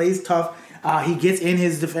defense. He plays tough. He gets in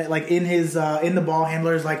his defense, in the ball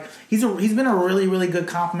handlers. He's been a really, really good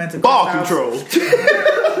complement to ball control.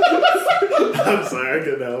 I'm sorry, I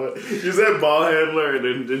couldn't help it. You said ball handler,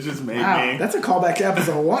 and it just made me. That's a callback to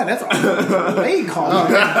episode 1. That's a late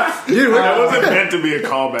callback. Dude, That wasn't meant to be a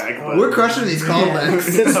callback. But we're crushing these callbacks.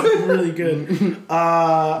 It's really good.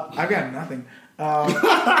 I've got nothing.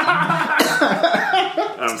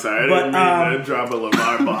 I'm sorry, I didn't mean to drop a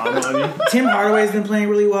Lamar bomb on you. Tim Hardaway's been playing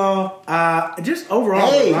really well. Just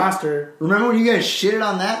overall, the roster. Remember when you guys shitted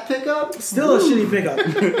on that pickup? Still a shitty pickup.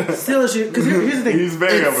 Still a shitty. Because here's the thing. He's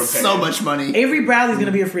very overpaid. So much money. Avery Bradley's going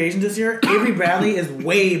to be a free agent this year. Avery Bradley is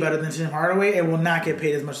way better than Tim Hardaway and will not get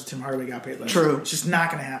paid as much as Tim Hardaway got paid last year. True. It's just not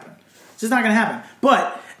going to happen. It's just not going to happen.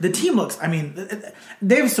 But the team looks, I mean,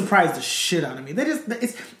 they've surprised the shit out of me.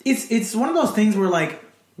 It's one of those things where, like,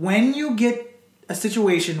 when you get a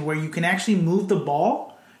situation where you can actually move the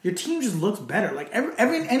ball, your team just looks better. Like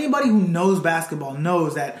anybody who knows basketball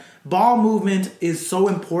knows that ball movement is so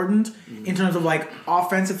important in terms of like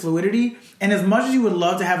offensive fluidity. And as much as you would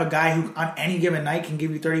love to have a guy who on any given night can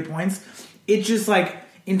give you 30 points, it's just like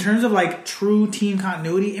in terms of like true team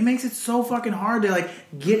continuity, it makes it so fucking hard to like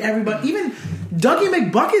get everybody. Even Dougie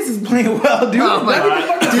McBuckets is playing well, dude. Oh my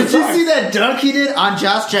God. Did you see that dunk he did on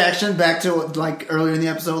Josh Jackson? Back to like earlier in the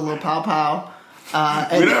episode, a little pow pow. We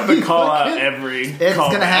don't have to call out every. It's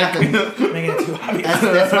call gonna happen. Making it too obvious.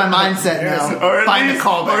 That's my mindset now. Or Find the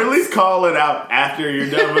callback. or at least call it out after you're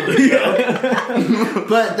done with the show.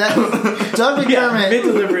 But that Doug McDermott. Mid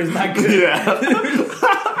delivery is not good. Yeah.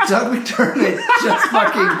 Doug McDermott just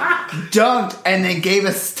fucking dunked and then gave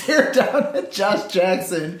a stare down at Josh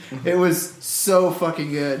Jackson. It was so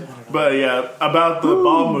fucking good. But yeah, about the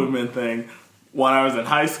ball movement thing. When I was in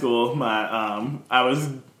high school, I was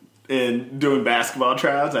doing basketball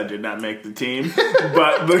tryouts. I did not make the team,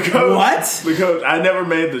 but the coach. I never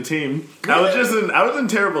made the team. I was in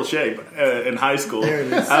terrible shape in high school. There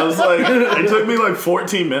it is. I was like, it took me like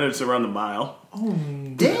 14 minutes to run the mile. Oh,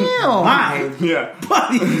 damn! My Yeah,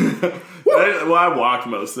 buddy. I walked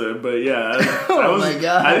most of it, but yeah, my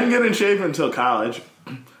God. I didn't get in shape until college.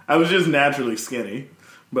 I was just naturally skinny.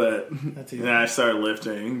 But then I started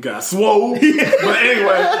lifting, got swole. But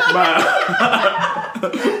anyway,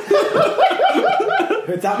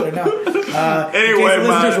 it's out there now.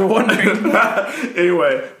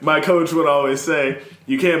 Anyway, my coach would always say,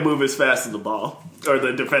 "You can't move as fast as the ball, or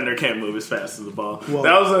the defender can't move as fast as the ball." Whoa.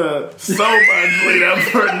 That was so much lead up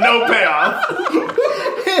for no payoff.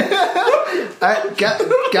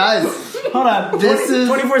 Guys. Hold on. This is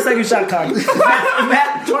 24-second shot clock.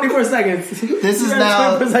 Matt, 24 seconds. This is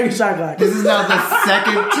now 24-second shot clock. This is now the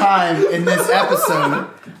second time in this episode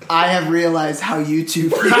I have realized how you two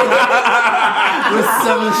feel with some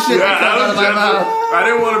of the shit that comes out of my mouth. I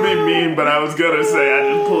didn't want to be mean, but I was gonna say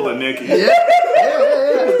I just pulled a Nicky. Yeah.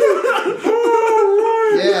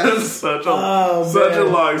 Such a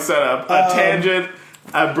long setup. A tangent.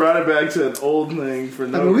 I brought it back to an old thing for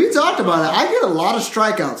no reason. We talked about it. I get a lot of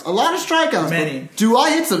strikeouts. Many. Do I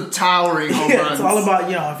hit some towering home runs? It's all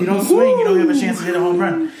about, if you don't swing, you don't have a chance to hit a home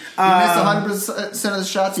run. You miss 100% of the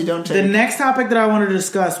shots you don't take. The next topic that I wanted to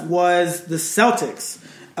discuss was the Celtics.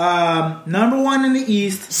 Number 1 in the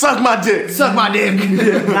East. Suck my dick.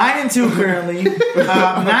 9-2 currently.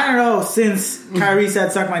 9-0 since Kyrie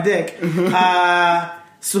said suck my dick.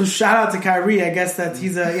 So shout out to Kyrie. I guess that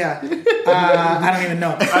he's I don't even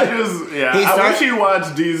know. I wish he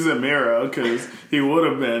watched D Zamiro because he would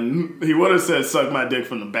have said suck my dick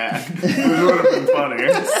from the back, which would have been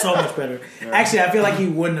funnier. So much better. Yeah. Actually, I feel like he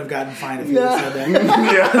wouldn't have gotten fined if he would have said that.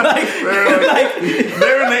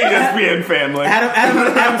 They're in the ESPN family.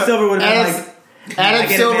 Adam Silver would have been like, Adam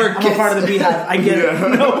Silver, I'm a part of the Beehive. I get it.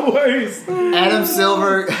 No worries. Adam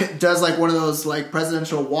Silver does like one of those like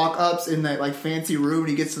presidential walk-ups in that like fancy room. And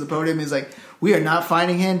he gets to the podium. He's like, "We are not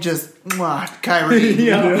finding him. Just Kyrie.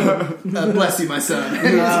 Bless you, my son." And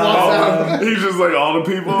he just walks out. He's just like, all the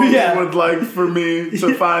people would like for me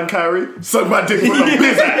to find Kyrie. Suck my dick with a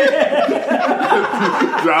bitch.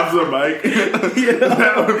 Drops the mic.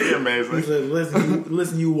 That would be amazing. He's like,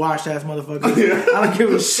 listen, you washed ass motherfucker. I don't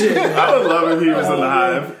give a shit. Man. I would love if he was in the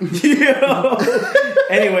Hive.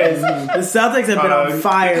 Anyways, the Celtics have been on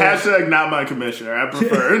fire. Hashtag not my commissioner. I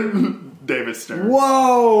prefer David Stern.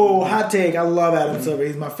 Whoa, hot take. I love Adam Silver.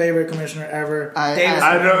 He's my favorite commissioner ever.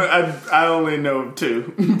 I only know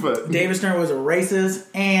 2, but David Stern was a racist,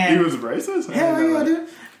 and he was racist. Hell yeah, dude.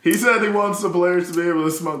 He said he wants the players to be able to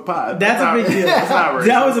smoke pot. That's a big deal. That's not racist.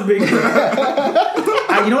 That was a big deal.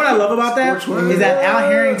 You know what I love about that is that Al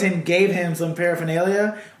Harrington gave him some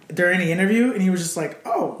paraphernalia during the interview, and he was just like,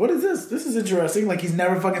 "Oh, what is this? This is interesting." Like he's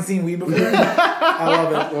never fucking seen weed before. I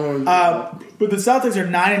love it. But the Celtics are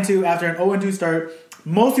 9-2 after an 0-2 start.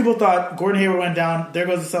 Most people thought Gordon Hayward went down. There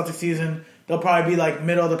goes the Celtics season. they'll probably be like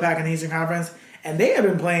middle of the pack in the Eastern Conference, and they have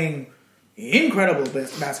been playing incredible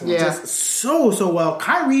basketball, just so well.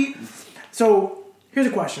 Kyrie. So here's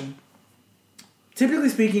a question. Typically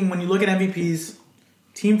speaking, when you look at MVPs,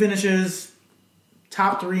 team finishes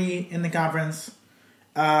top 3 in the conference.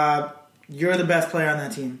 You're the best player on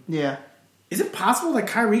that team. Yeah. Is it possible that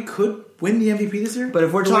Kyrie could win the MVP this year? But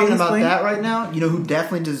if we're talking about that right now, you know who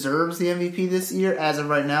definitely deserves the MVP this year, as of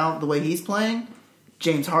right now, the way he's playing?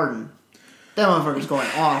 James Harden. That motherfucker's going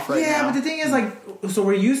off right now. Yeah, but the thing is, like, so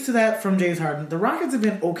we're used to that from James Harden. The Rockets have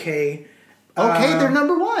been okay. They're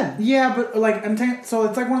number 1. Yeah, but, like, so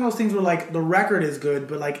it's like one of those things where, like, the record is good,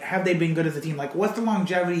 but, like, have they been good as a team? Like, what's the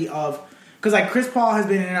longevity of... Because, like, Chris Paul has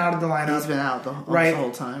been in and out of the lineup. He's been out the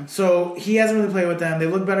whole time. So he hasn't really played with them. They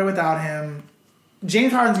look better without him.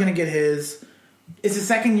 James Harden's going to get his. It's the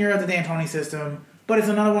second year of the D'Antoni system. But it's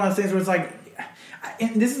another one of those things where it's like...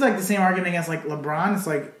 And this is, like, the same argument against, like, LeBron. It's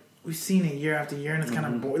like, we've seen it year after year, and it's kind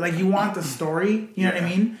of boring. Like, you want the story. You know what I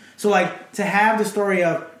mean? So, like, to have the story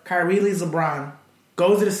of Kyrie leaves LeBron,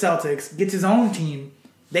 goes to the Celtics, gets his own team,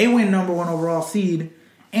 they win number 1 overall seed,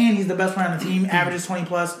 and he's the best player on the team, averages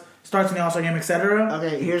 20+, starts in the All-Star game, etc.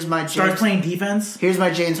 Okay, here's my starts playing defense. Here's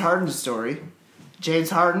my James Harden story.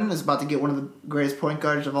 James Harden is about to get one of the greatest point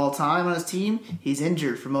guards of all time on his team. He's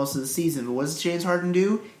injured for most of the season. But what does James Harden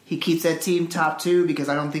do? He keeps that team top 2 because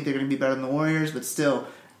I don't think they're going to be better than the Warriors, but still,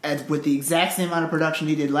 with the exact same amount of production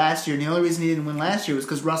he did last year, and the only reason he didn't win last year was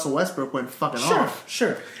because Russell Westbrook went fucking off.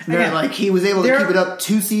 Sure. Again, like, he was able to keep it up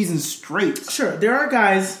 2 seasons straight. Sure. There are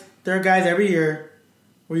guys every year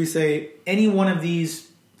where you say any one of these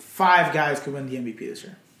 5 guys could win the MVP this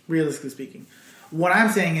year, realistically speaking. What I'm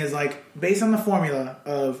saying is, like, based on the formula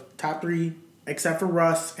of top 3, except for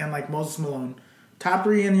Russ and, like, Moses Malone, top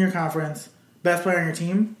 3 in your conference, best player on your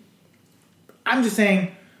team, I'm just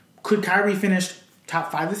saying, could Kyrie finish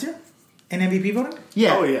top 5 this year in MVP voting?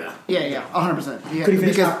 Yeah. Oh, yeah. Yeah, 100%. Yeah. Could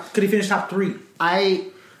he finish top 3?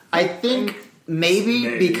 I think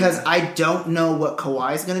maybe because I don't know what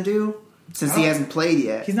Kawhi's going to do. Since he hasn't played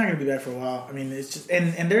yet. He's not going to be back for a while. I mean, it's just...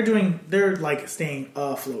 And they're like staying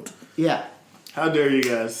afloat. Yeah. How dare you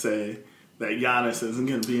guys say that Giannis isn't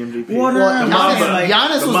going to be MVP? Well,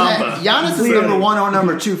 Giannis is number 1 or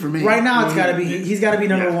number 2 for me. Right now, it's got to be... He's got to be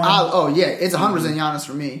number 1. Oh, yeah. It's 100% Giannis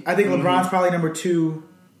for me. I think LeBron's probably number 2.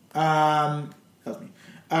 Help me.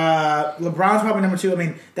 LeBron's probably number 2. I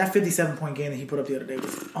mean, that 57-point game that he put up the other day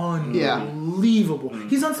was unbelievable. Yeah.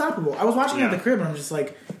 He's unstoppable. I was watching it at the crib, and I'm just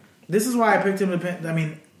like... This is why I picked him to... I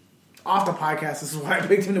mean, off the podcast, this is why I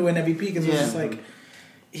picked him to win MVP, because it was just like...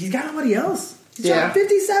 He's got nobody else. He's shot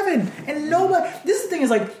 57. And nobody... This is the thing is,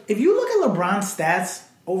 like, if you look at LeBron's stats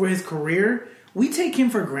over his career, we take him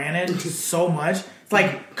for granted so much. It's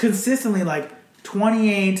like, consistently, like,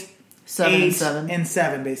 28... 7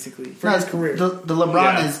 basically for his career. The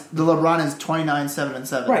LeBron is 29, 7 and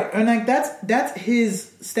 7. Right, and like that's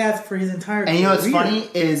his stats for his entire career. And you know what's funny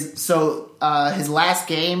is his last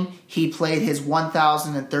game he played his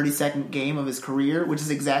 1,032nd game of his career, which is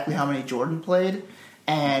exactly how many Jordan played.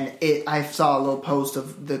 And I saw a little post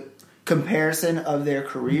of the comparison of their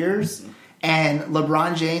careers. And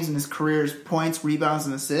LeBron James in his career's points, rebounds,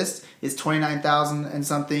 and assists is 29,000 and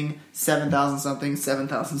something, 7,000 something,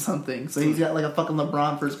 7,000 something. So he's got like a fucking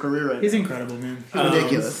LeBron for his career right now. He's incredible, man.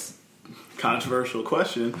 Ridiculous. Controversial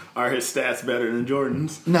question. Are his stats better than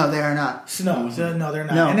Jordan's? No, they are not. No, they're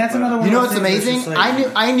not. No. And that's another one. You know of what's those things amazing?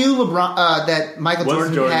 like, I knew LeBron that Michael What's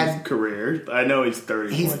Jordan Jordan's had career? I know he's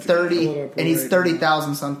 30. He's 30 and he's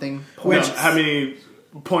 30,000 something. Which how many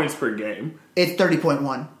points per game? It's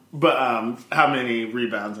 30.1. But how many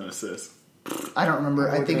rebounds and assists? I don't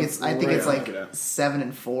remember. I think it's like 7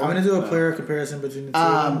 and 4. I'm gonna do a player comparison between the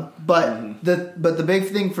two. But the big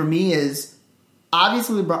thing for me is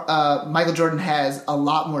obviously Michael Jordan has a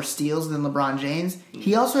lot more steals than LeBron James.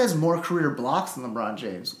 He also has more career blocks than LeBron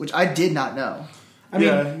James, which I did not know. I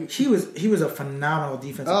mean, he was a phenomenal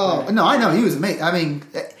defensive player. No, I know he was amazing. I mean,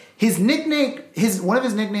 his nickname, one of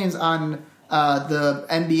his nicknames on the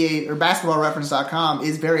NBA or basketballreference.com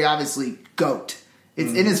is very obviously GOAT.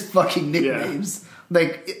 It's in his fucking nicknames. Yeah.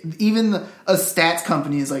 Like, even a stats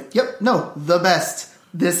company is like, yep, no, the best.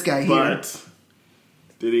 This guy here. But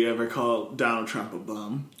did he ever call Donald Trump a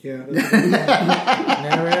bum? Yeah. Never had that.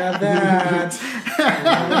 Never had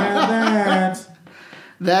that.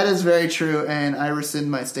 That is very true, and I rescind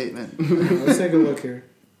my statement. Let's take a look here.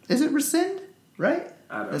 Is it rescind? Right?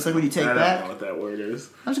 It's like when you take I back. don't know what that word is.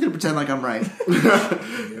 I'm just gonna pretend like I'm right.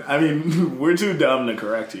 I mean, we're too dumb to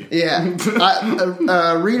correct you. Yeah.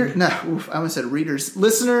 Reader. No, oof, I almost said readers.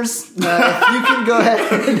 Listeners, if you can go ahead.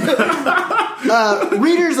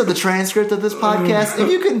 Readers of the transcript of this podcast,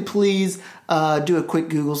 if you can please do a quick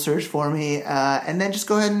Google search for me, and then just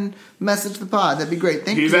go ahead and message the pod. That'd be great.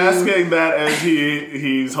 Thank you. He's asking that as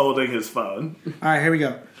he's holding his phone. All right, here we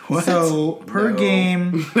go. What? So per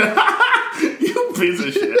game. You piece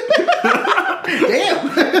of shit. Damn.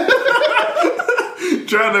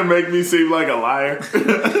 Trying to make me seem like a liar.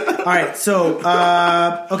 All right, so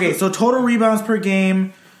okay, so total rebounds per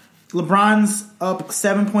game. LeBron's up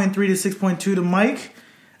 7.3 to 6.2 to Mike.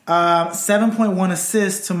 7.1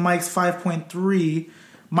 assists to Mike's 5.3.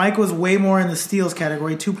 Mike was way more in the steals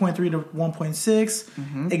category, 2.3 to 1.6.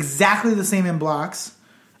 Mm-hmm. Exactly the same in blocks.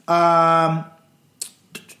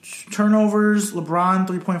 Turnovers, LeBron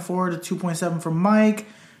 3.4 to 2.7 for Mike.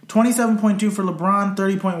 27.2 for LeBron,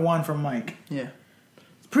 30.1 for Mike. Yeah.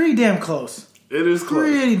 It's pretty damn close. It is close.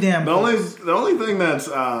 Pretty damn close. The only thing that's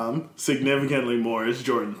significantly more is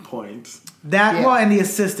Jordan's points. Well, and the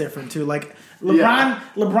assist different too. Like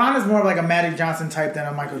LeBron is more of like a Magic Johnson type than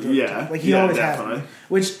a Michael Jordan type. Like he always definitely. has been.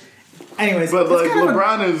 Which, anyways, but like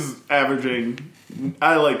LeBron is averaging.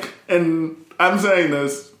 And I'm saying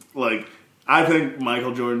this like. I think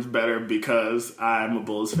Michael Jordan's better because I'm a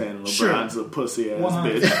Bulls fan and LeBron's a pussy ass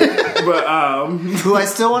bitch. But who I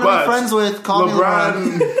still want to be friends with. Call me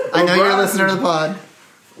LeBron. I know you're a listener to the pod.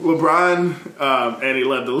 LeBron, and he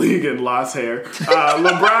led the league in lost hair.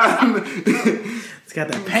 LeBron, it's got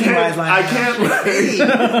that Pennywise line.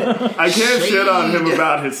 I can't shit on him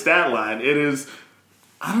about his stat line. It is.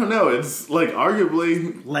 I don't know. It's like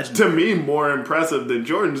arguably to me more impressive than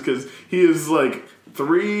Jordan's because he is like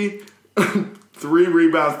 3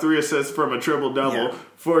 rebounds, 3 assists from a triple double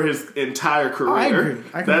for his entire career. I agree.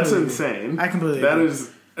 That's insane. I completely agree.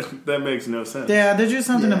 That makes no sense. Yeah, there's just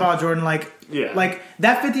something about Jordan. Like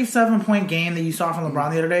that 57-point game that you saw from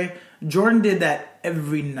LeBron the other day. Jordan did that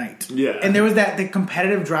every night. Yeah, and there was the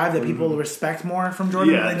competitive drive that people respect more from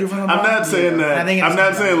Jordan than they do from LeBron. I'm not saying that. I'm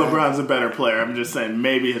not saying LeBron's a better player. I'm just saying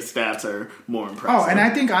maybe his stats are more impressive. Oh, and I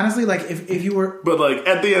think honestly, like if you were, but like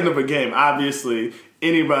at the end of a game, obviously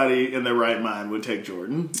anybody in their right mind would take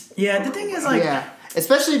Jordan. Yeah, the thing is like. Yeah.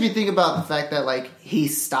 Especially if you think about the fact that like he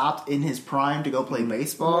stopped in his prime to go play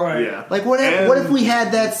baseball. Right. Yeah. Like what if we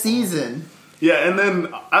had that season? Yeah, and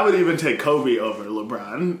then I would even take Kobe over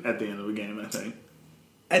LeBron at the end of the game, I think.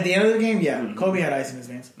 At the end of the game, yeah. Kobe had ice in his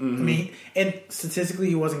veins. Mm-hmm. I mean, and statistically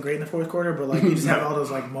he wasn't great in the fourth quarter, but like you just have all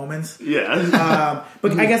those like moments. Yeah.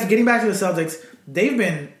 But I guess getting back to the Celtics, they've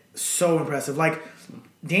been so impressive. Like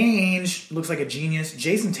Danny Ainge looks like a genius.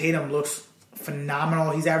 Jason Tatum looks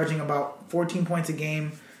phenomenal. He's averaging about 14 points a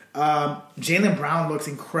game. Jaylen Brown looks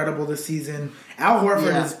incredible this season. Al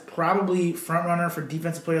Horford is probably front runner for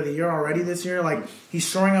Defensive Player of the Year already this year. Like he's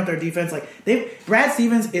shoring up their defense. Like Brad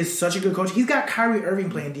Stevens is such a good coach. He's got Kyrie Irving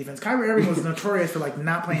playing defense. Kyrie Irving was notorious for like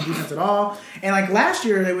not playing defense at all. And like last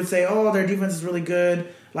year they would say, "Oh, their defense is really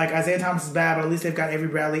good." Like Isaiah Thomas is bad, but at least they've got Avery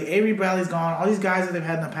Bradley. Avery Bradley's gone. All these guys that they've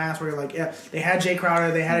had in the past, where you're like, yeah, they had Jay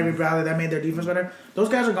Crowder, they had Avery Bradley, that made their defense better. Those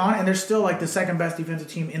guys are gone, and they're still like the second best defensive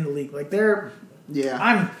team in the league. Like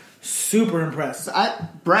I'm super impressed.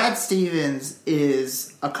 Brad Stevens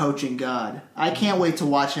is a coaching god. I can't wait to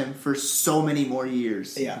watch him for so many more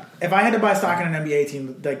years. Yeah, if I had to buy stock in an NBA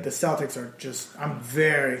team, like the Celtics are I'm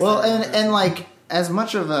very well, and like. As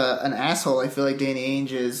much of an asshole I feel like Danny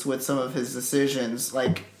Ainge is with some of his decisions,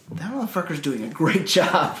 like, that motherfucker's doing a great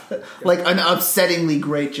job. Like, an upsettingly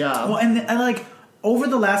great job. Well, and like, over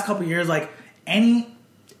the last couple of years, like, any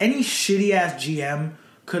shitty-ass GM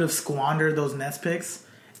could have squandered those Nets picks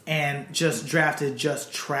and just drafted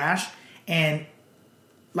just trash. And,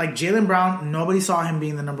 like, Jaylen Brown, nobody saw him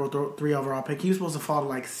being the number 3 overall pick. He was supposed to fall to,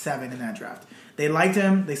 like, 7 in that draft. They liked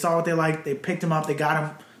him. They saw what they liked. They picked him up. They got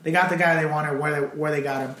him. They got the guy they wanted where they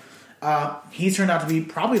got him. He's turned out to be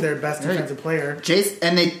probably their best defensive player.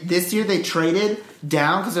 This year they traded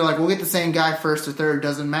down because they're like, we'll get the same guy first or third,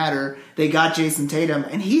 doesn't matter. They got Jason Tatum,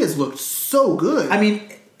 and he has looked so good. I mean,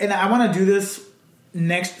 and I want to do this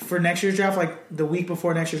next year's draft, like the week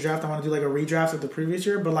before next year's draft. I want to do like a redraft of the previous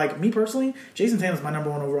year. But like me personally, Jason Tatum's my number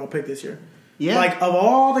 1 overall pick this year. Yeah. Like of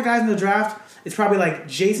all the guys in the draft, it's probably like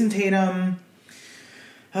Jason Tatum.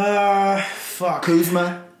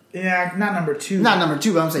 Kuzma. Yeah, not number 2. Not number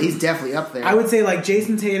 2, but I'm saying he's definitely up there. I would say like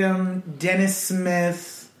Jason Tatum, Dennis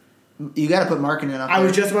Smith. You got to put Markkanen up there. I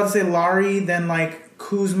was just about to say Laurie, then like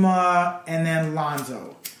Kuzma, and then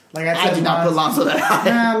Lonzo. Like I did not put Lonzo that high.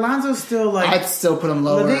 Nah, Lonzo's still like. I'd still put him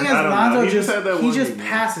lower. The thing is, Lonzo he just game.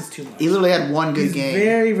 passes too much. He literally had one good game.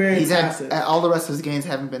 Very, very passive. All the rest of his games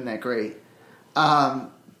haven't been that great. I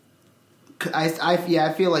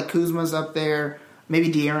feel like Kuzma's up there.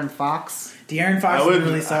 Maybe De'Aaron Fox. De'Aaron Fox is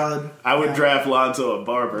really solid. I would draft Lonzo a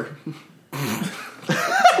barber. It's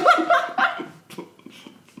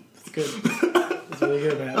good. It's really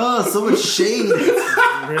good, man. Oh, so much shade.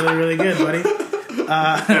 Really, really good, buddy.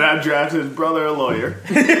 And I drafted his brother a lawyer.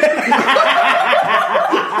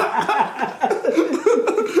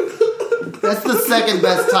 That's the second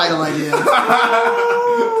best title idea.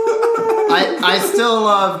 I still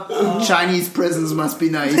love Chinese prisons must be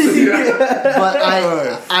nice, but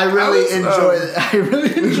I really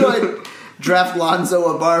enjoyed draft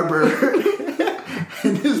Lonzo a barber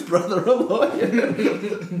and his brother a lawyer.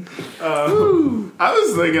 I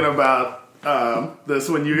was thinking about this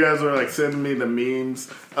when you guys were like sending me the memes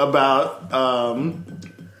about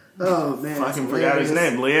Oh man, fucking forgot his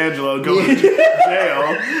name, Liangelo going to jail.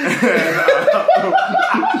 And,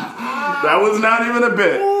 that was not even a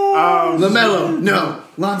bit. LaMelo, no.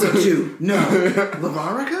 Lonzo 2, no.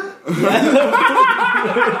 LaVarica?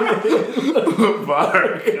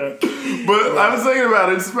 But I was thinking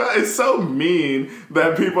about it. It's so mean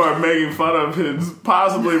that people are making fun of his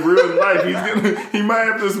possibly ruined life. He might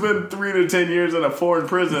have to spend 3 to 10 years in a foreign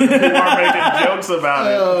prison. People are making jokes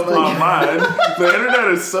about it online. The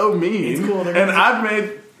internet is so mean, cool. And I've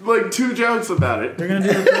made like 2 jokes about it. They're gonna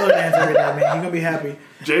do the thriller dance every day, man. You're gonna be happy.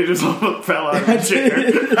 Jay just almost fell out of the chair.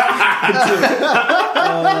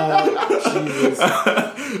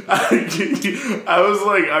 Jesus. I was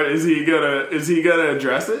like, is he gonna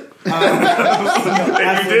address it?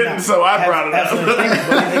 And you didn't, so I brought it up.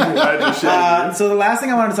 I just so the last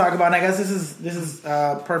thing I wanted to talk about, and I guess this is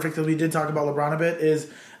perfect because we did talk about LeBron a bit, is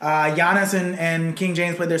Giannis and King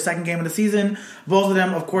James played their second game of the season. Both of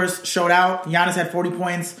them, of course, showed out. Giannis had 40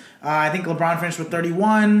 points. I think LeBron finished with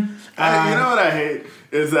 31. You know what I hate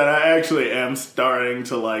is that I actually am starting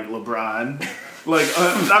to like LeBron. Like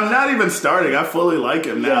I'm not even starting. I fully like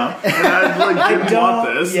him now, and I didn't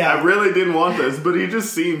want this. Yeah. I really didn't want this, but he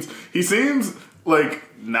seems like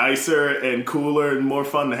nicer and cooler and more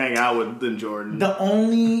fun to hang out with than Jordan.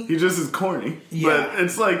 He just is corny. Yeah. But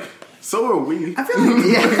it's like, so are we. I feel like,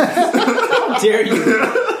 how dare you?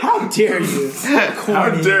 How dare you? Corny. How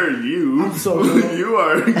dare you? I'm so cool. You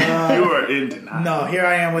are in denial. No, here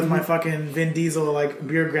I am with my fucking Vin Diesel like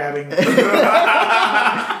beer grabbing.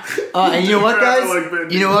 And you know what,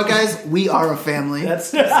 guys? We are a family. That's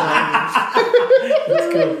good.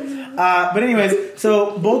 But anyways,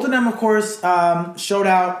 so both of them, of course, showed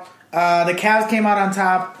out. The Cavs came out on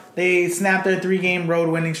top. They snapped their 3-game road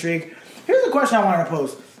winning streak. Here's a question I wanted to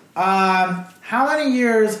pose. How many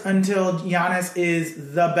years until Giannis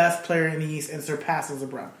is the best player in the East and surpasses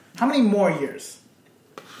LeBron? How many more years?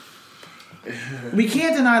 We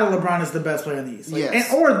can't deny that LeBron is the best player in the East. Yes.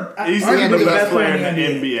 He's the best player in the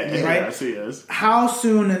NBA. Right? Yes, he is. How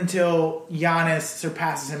soon until Giannis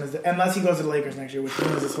surpasses him, unless he goes to the Lakers next year, which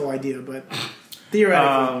ruins this whole idea, but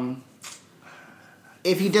theoretically.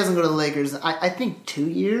 If he doesn't go to the Lakers, I think 2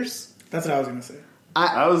 years. That's what I was going to say.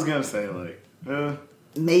 I was going to say, like...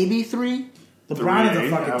 maybe 3? LeBron is a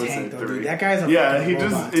fucking tank, though, dude. That guy's a fucking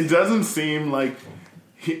robot. It doesn't seem like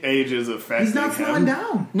age is affecting He's not slowing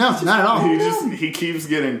down. No, not at all. He keeps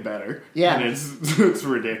getting better. Yeah. And it's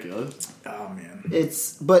ridiculous. Oh, man.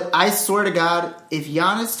 But I swear to God, if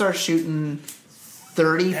Giannis starts shooting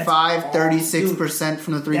 36%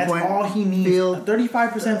 from the three-point that's all he needs. field,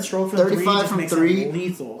 35% stroke from 35 from 3,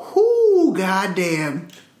 lethal. Whoo, goddamn.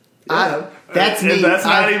 Yeah. That's me. That's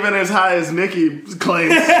not even as high as Nikki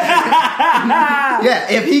claims.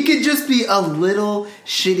 Yeah, if he could just be a little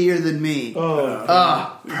shittier than me.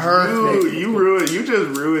 Perfect. You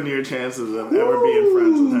just ruined your chances of ever being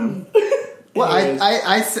friends with him. Well,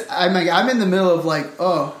 I'm in the middle of like,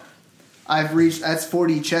 I've reached, that's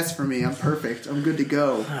 40 chess for me. I'm perfect. I'm good to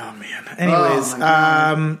go. Oh, man. Anyways,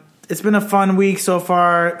 it's been a fun week so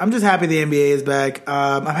far. I'm just happy the NBA is back.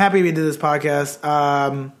 I'm happy we did this podcast.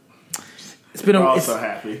 We're also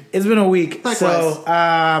happy. It's been a week. Likewise. So,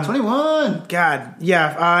 21. God,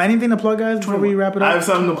 yeah. Anything to plug, guys, before we wrap it up? I have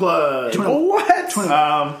something to plug. What?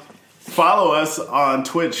 Follow us on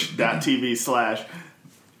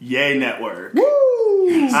twitch.tv/Yay Network.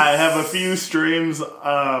 Woo! I have a few streams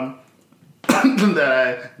that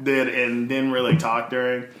I did and didn't really talk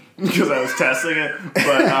during because I was testing it.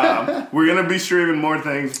 But we're going to be streaming more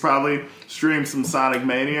things. Probably stream some Sonic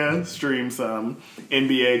Mania, stream some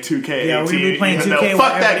NBA 2K18. Yeah, we're going to be playing 2K. No,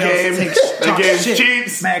 fuck that game. That game's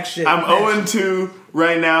cheats. Max shit. I'm 0-2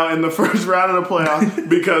 right now in the first round of the playoffs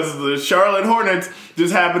because the Charlotte Hornets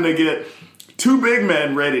just happen to get two big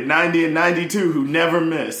men rated 90 and 92 who never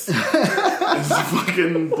miss. It's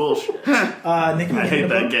fucking bullshit. Nick, I hate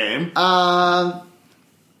that game. I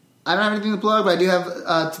don't have anything to plug, but I do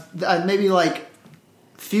have maybe like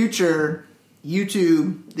future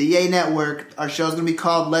YouTube, the Yay Network. Our show's going to be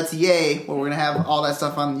called Let's Yay, where we're going to have all that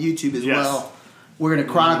stuff on YouTube as well. We're going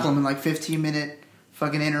to chronicle them in like 15-minute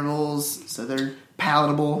fucking intervals, so they're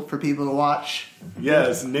palatable for people to watch.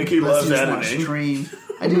 Yes, Nikki loves editing. Stream.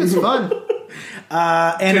 I do. It's fun.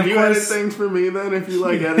 And can you edit things for me then if you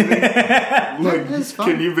like editing? Like,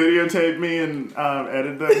 can you videotape me and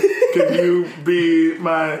edit them? Can you be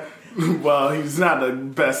my... Well, he's not the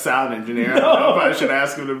best sound engineer. I don't know if I should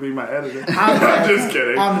ask him to be my editor. I'm just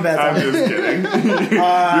kidding. I'm the best. I'm just kidding.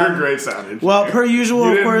 You're a great sound engineer. Well, per usual,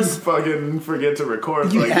 you of didn't course. Fucking forget to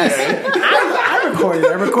record. Yes. Like, I recorded.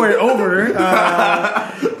 I recorded over.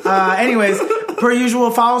 Anyways, per usual,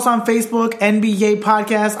 follow us on Facebook, NBA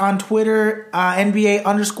Podcast, on Twitter,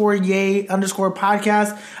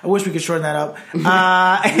 NBA_Yay_podcast. I wish we could shorten that up.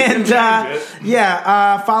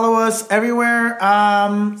 Follow us everywhere.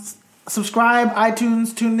 Subscribe, iTunes,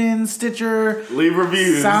 TuneIn, Stitcher, leave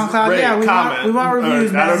reviews, SoundCloud. rate, we want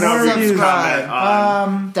reviews. I don't know if you subscribe,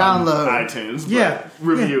 comment on download iTunes. But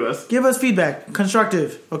review us. Give us feedback,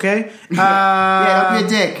 constructive. Okay. Don't be a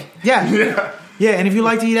dick. Yeah, and if you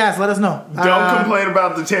like to eat ass, let us know. Don't complain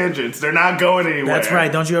about the tangents; they're not going anywhere. That's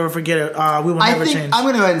right. Don't you ever forget it. We will never change. I'm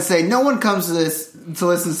going to go ahead and say no one comes to listen to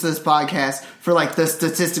this podcast for like the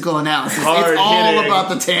statistical analysis. It's all about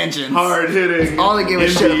the tangents. Hard hitting. All they give a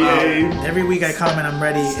shit about. Every week I comment, I'm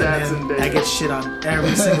ready, and then I get shit on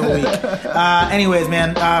every single week. Anyways,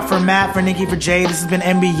 man, for Matt, for Nikki, for Jay, this has been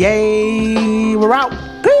NBA. We're out.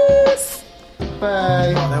 Peace.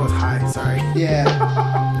 Bye. Oh, that was high. Sorry.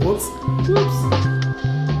 Yeah. Whoops. Whoops.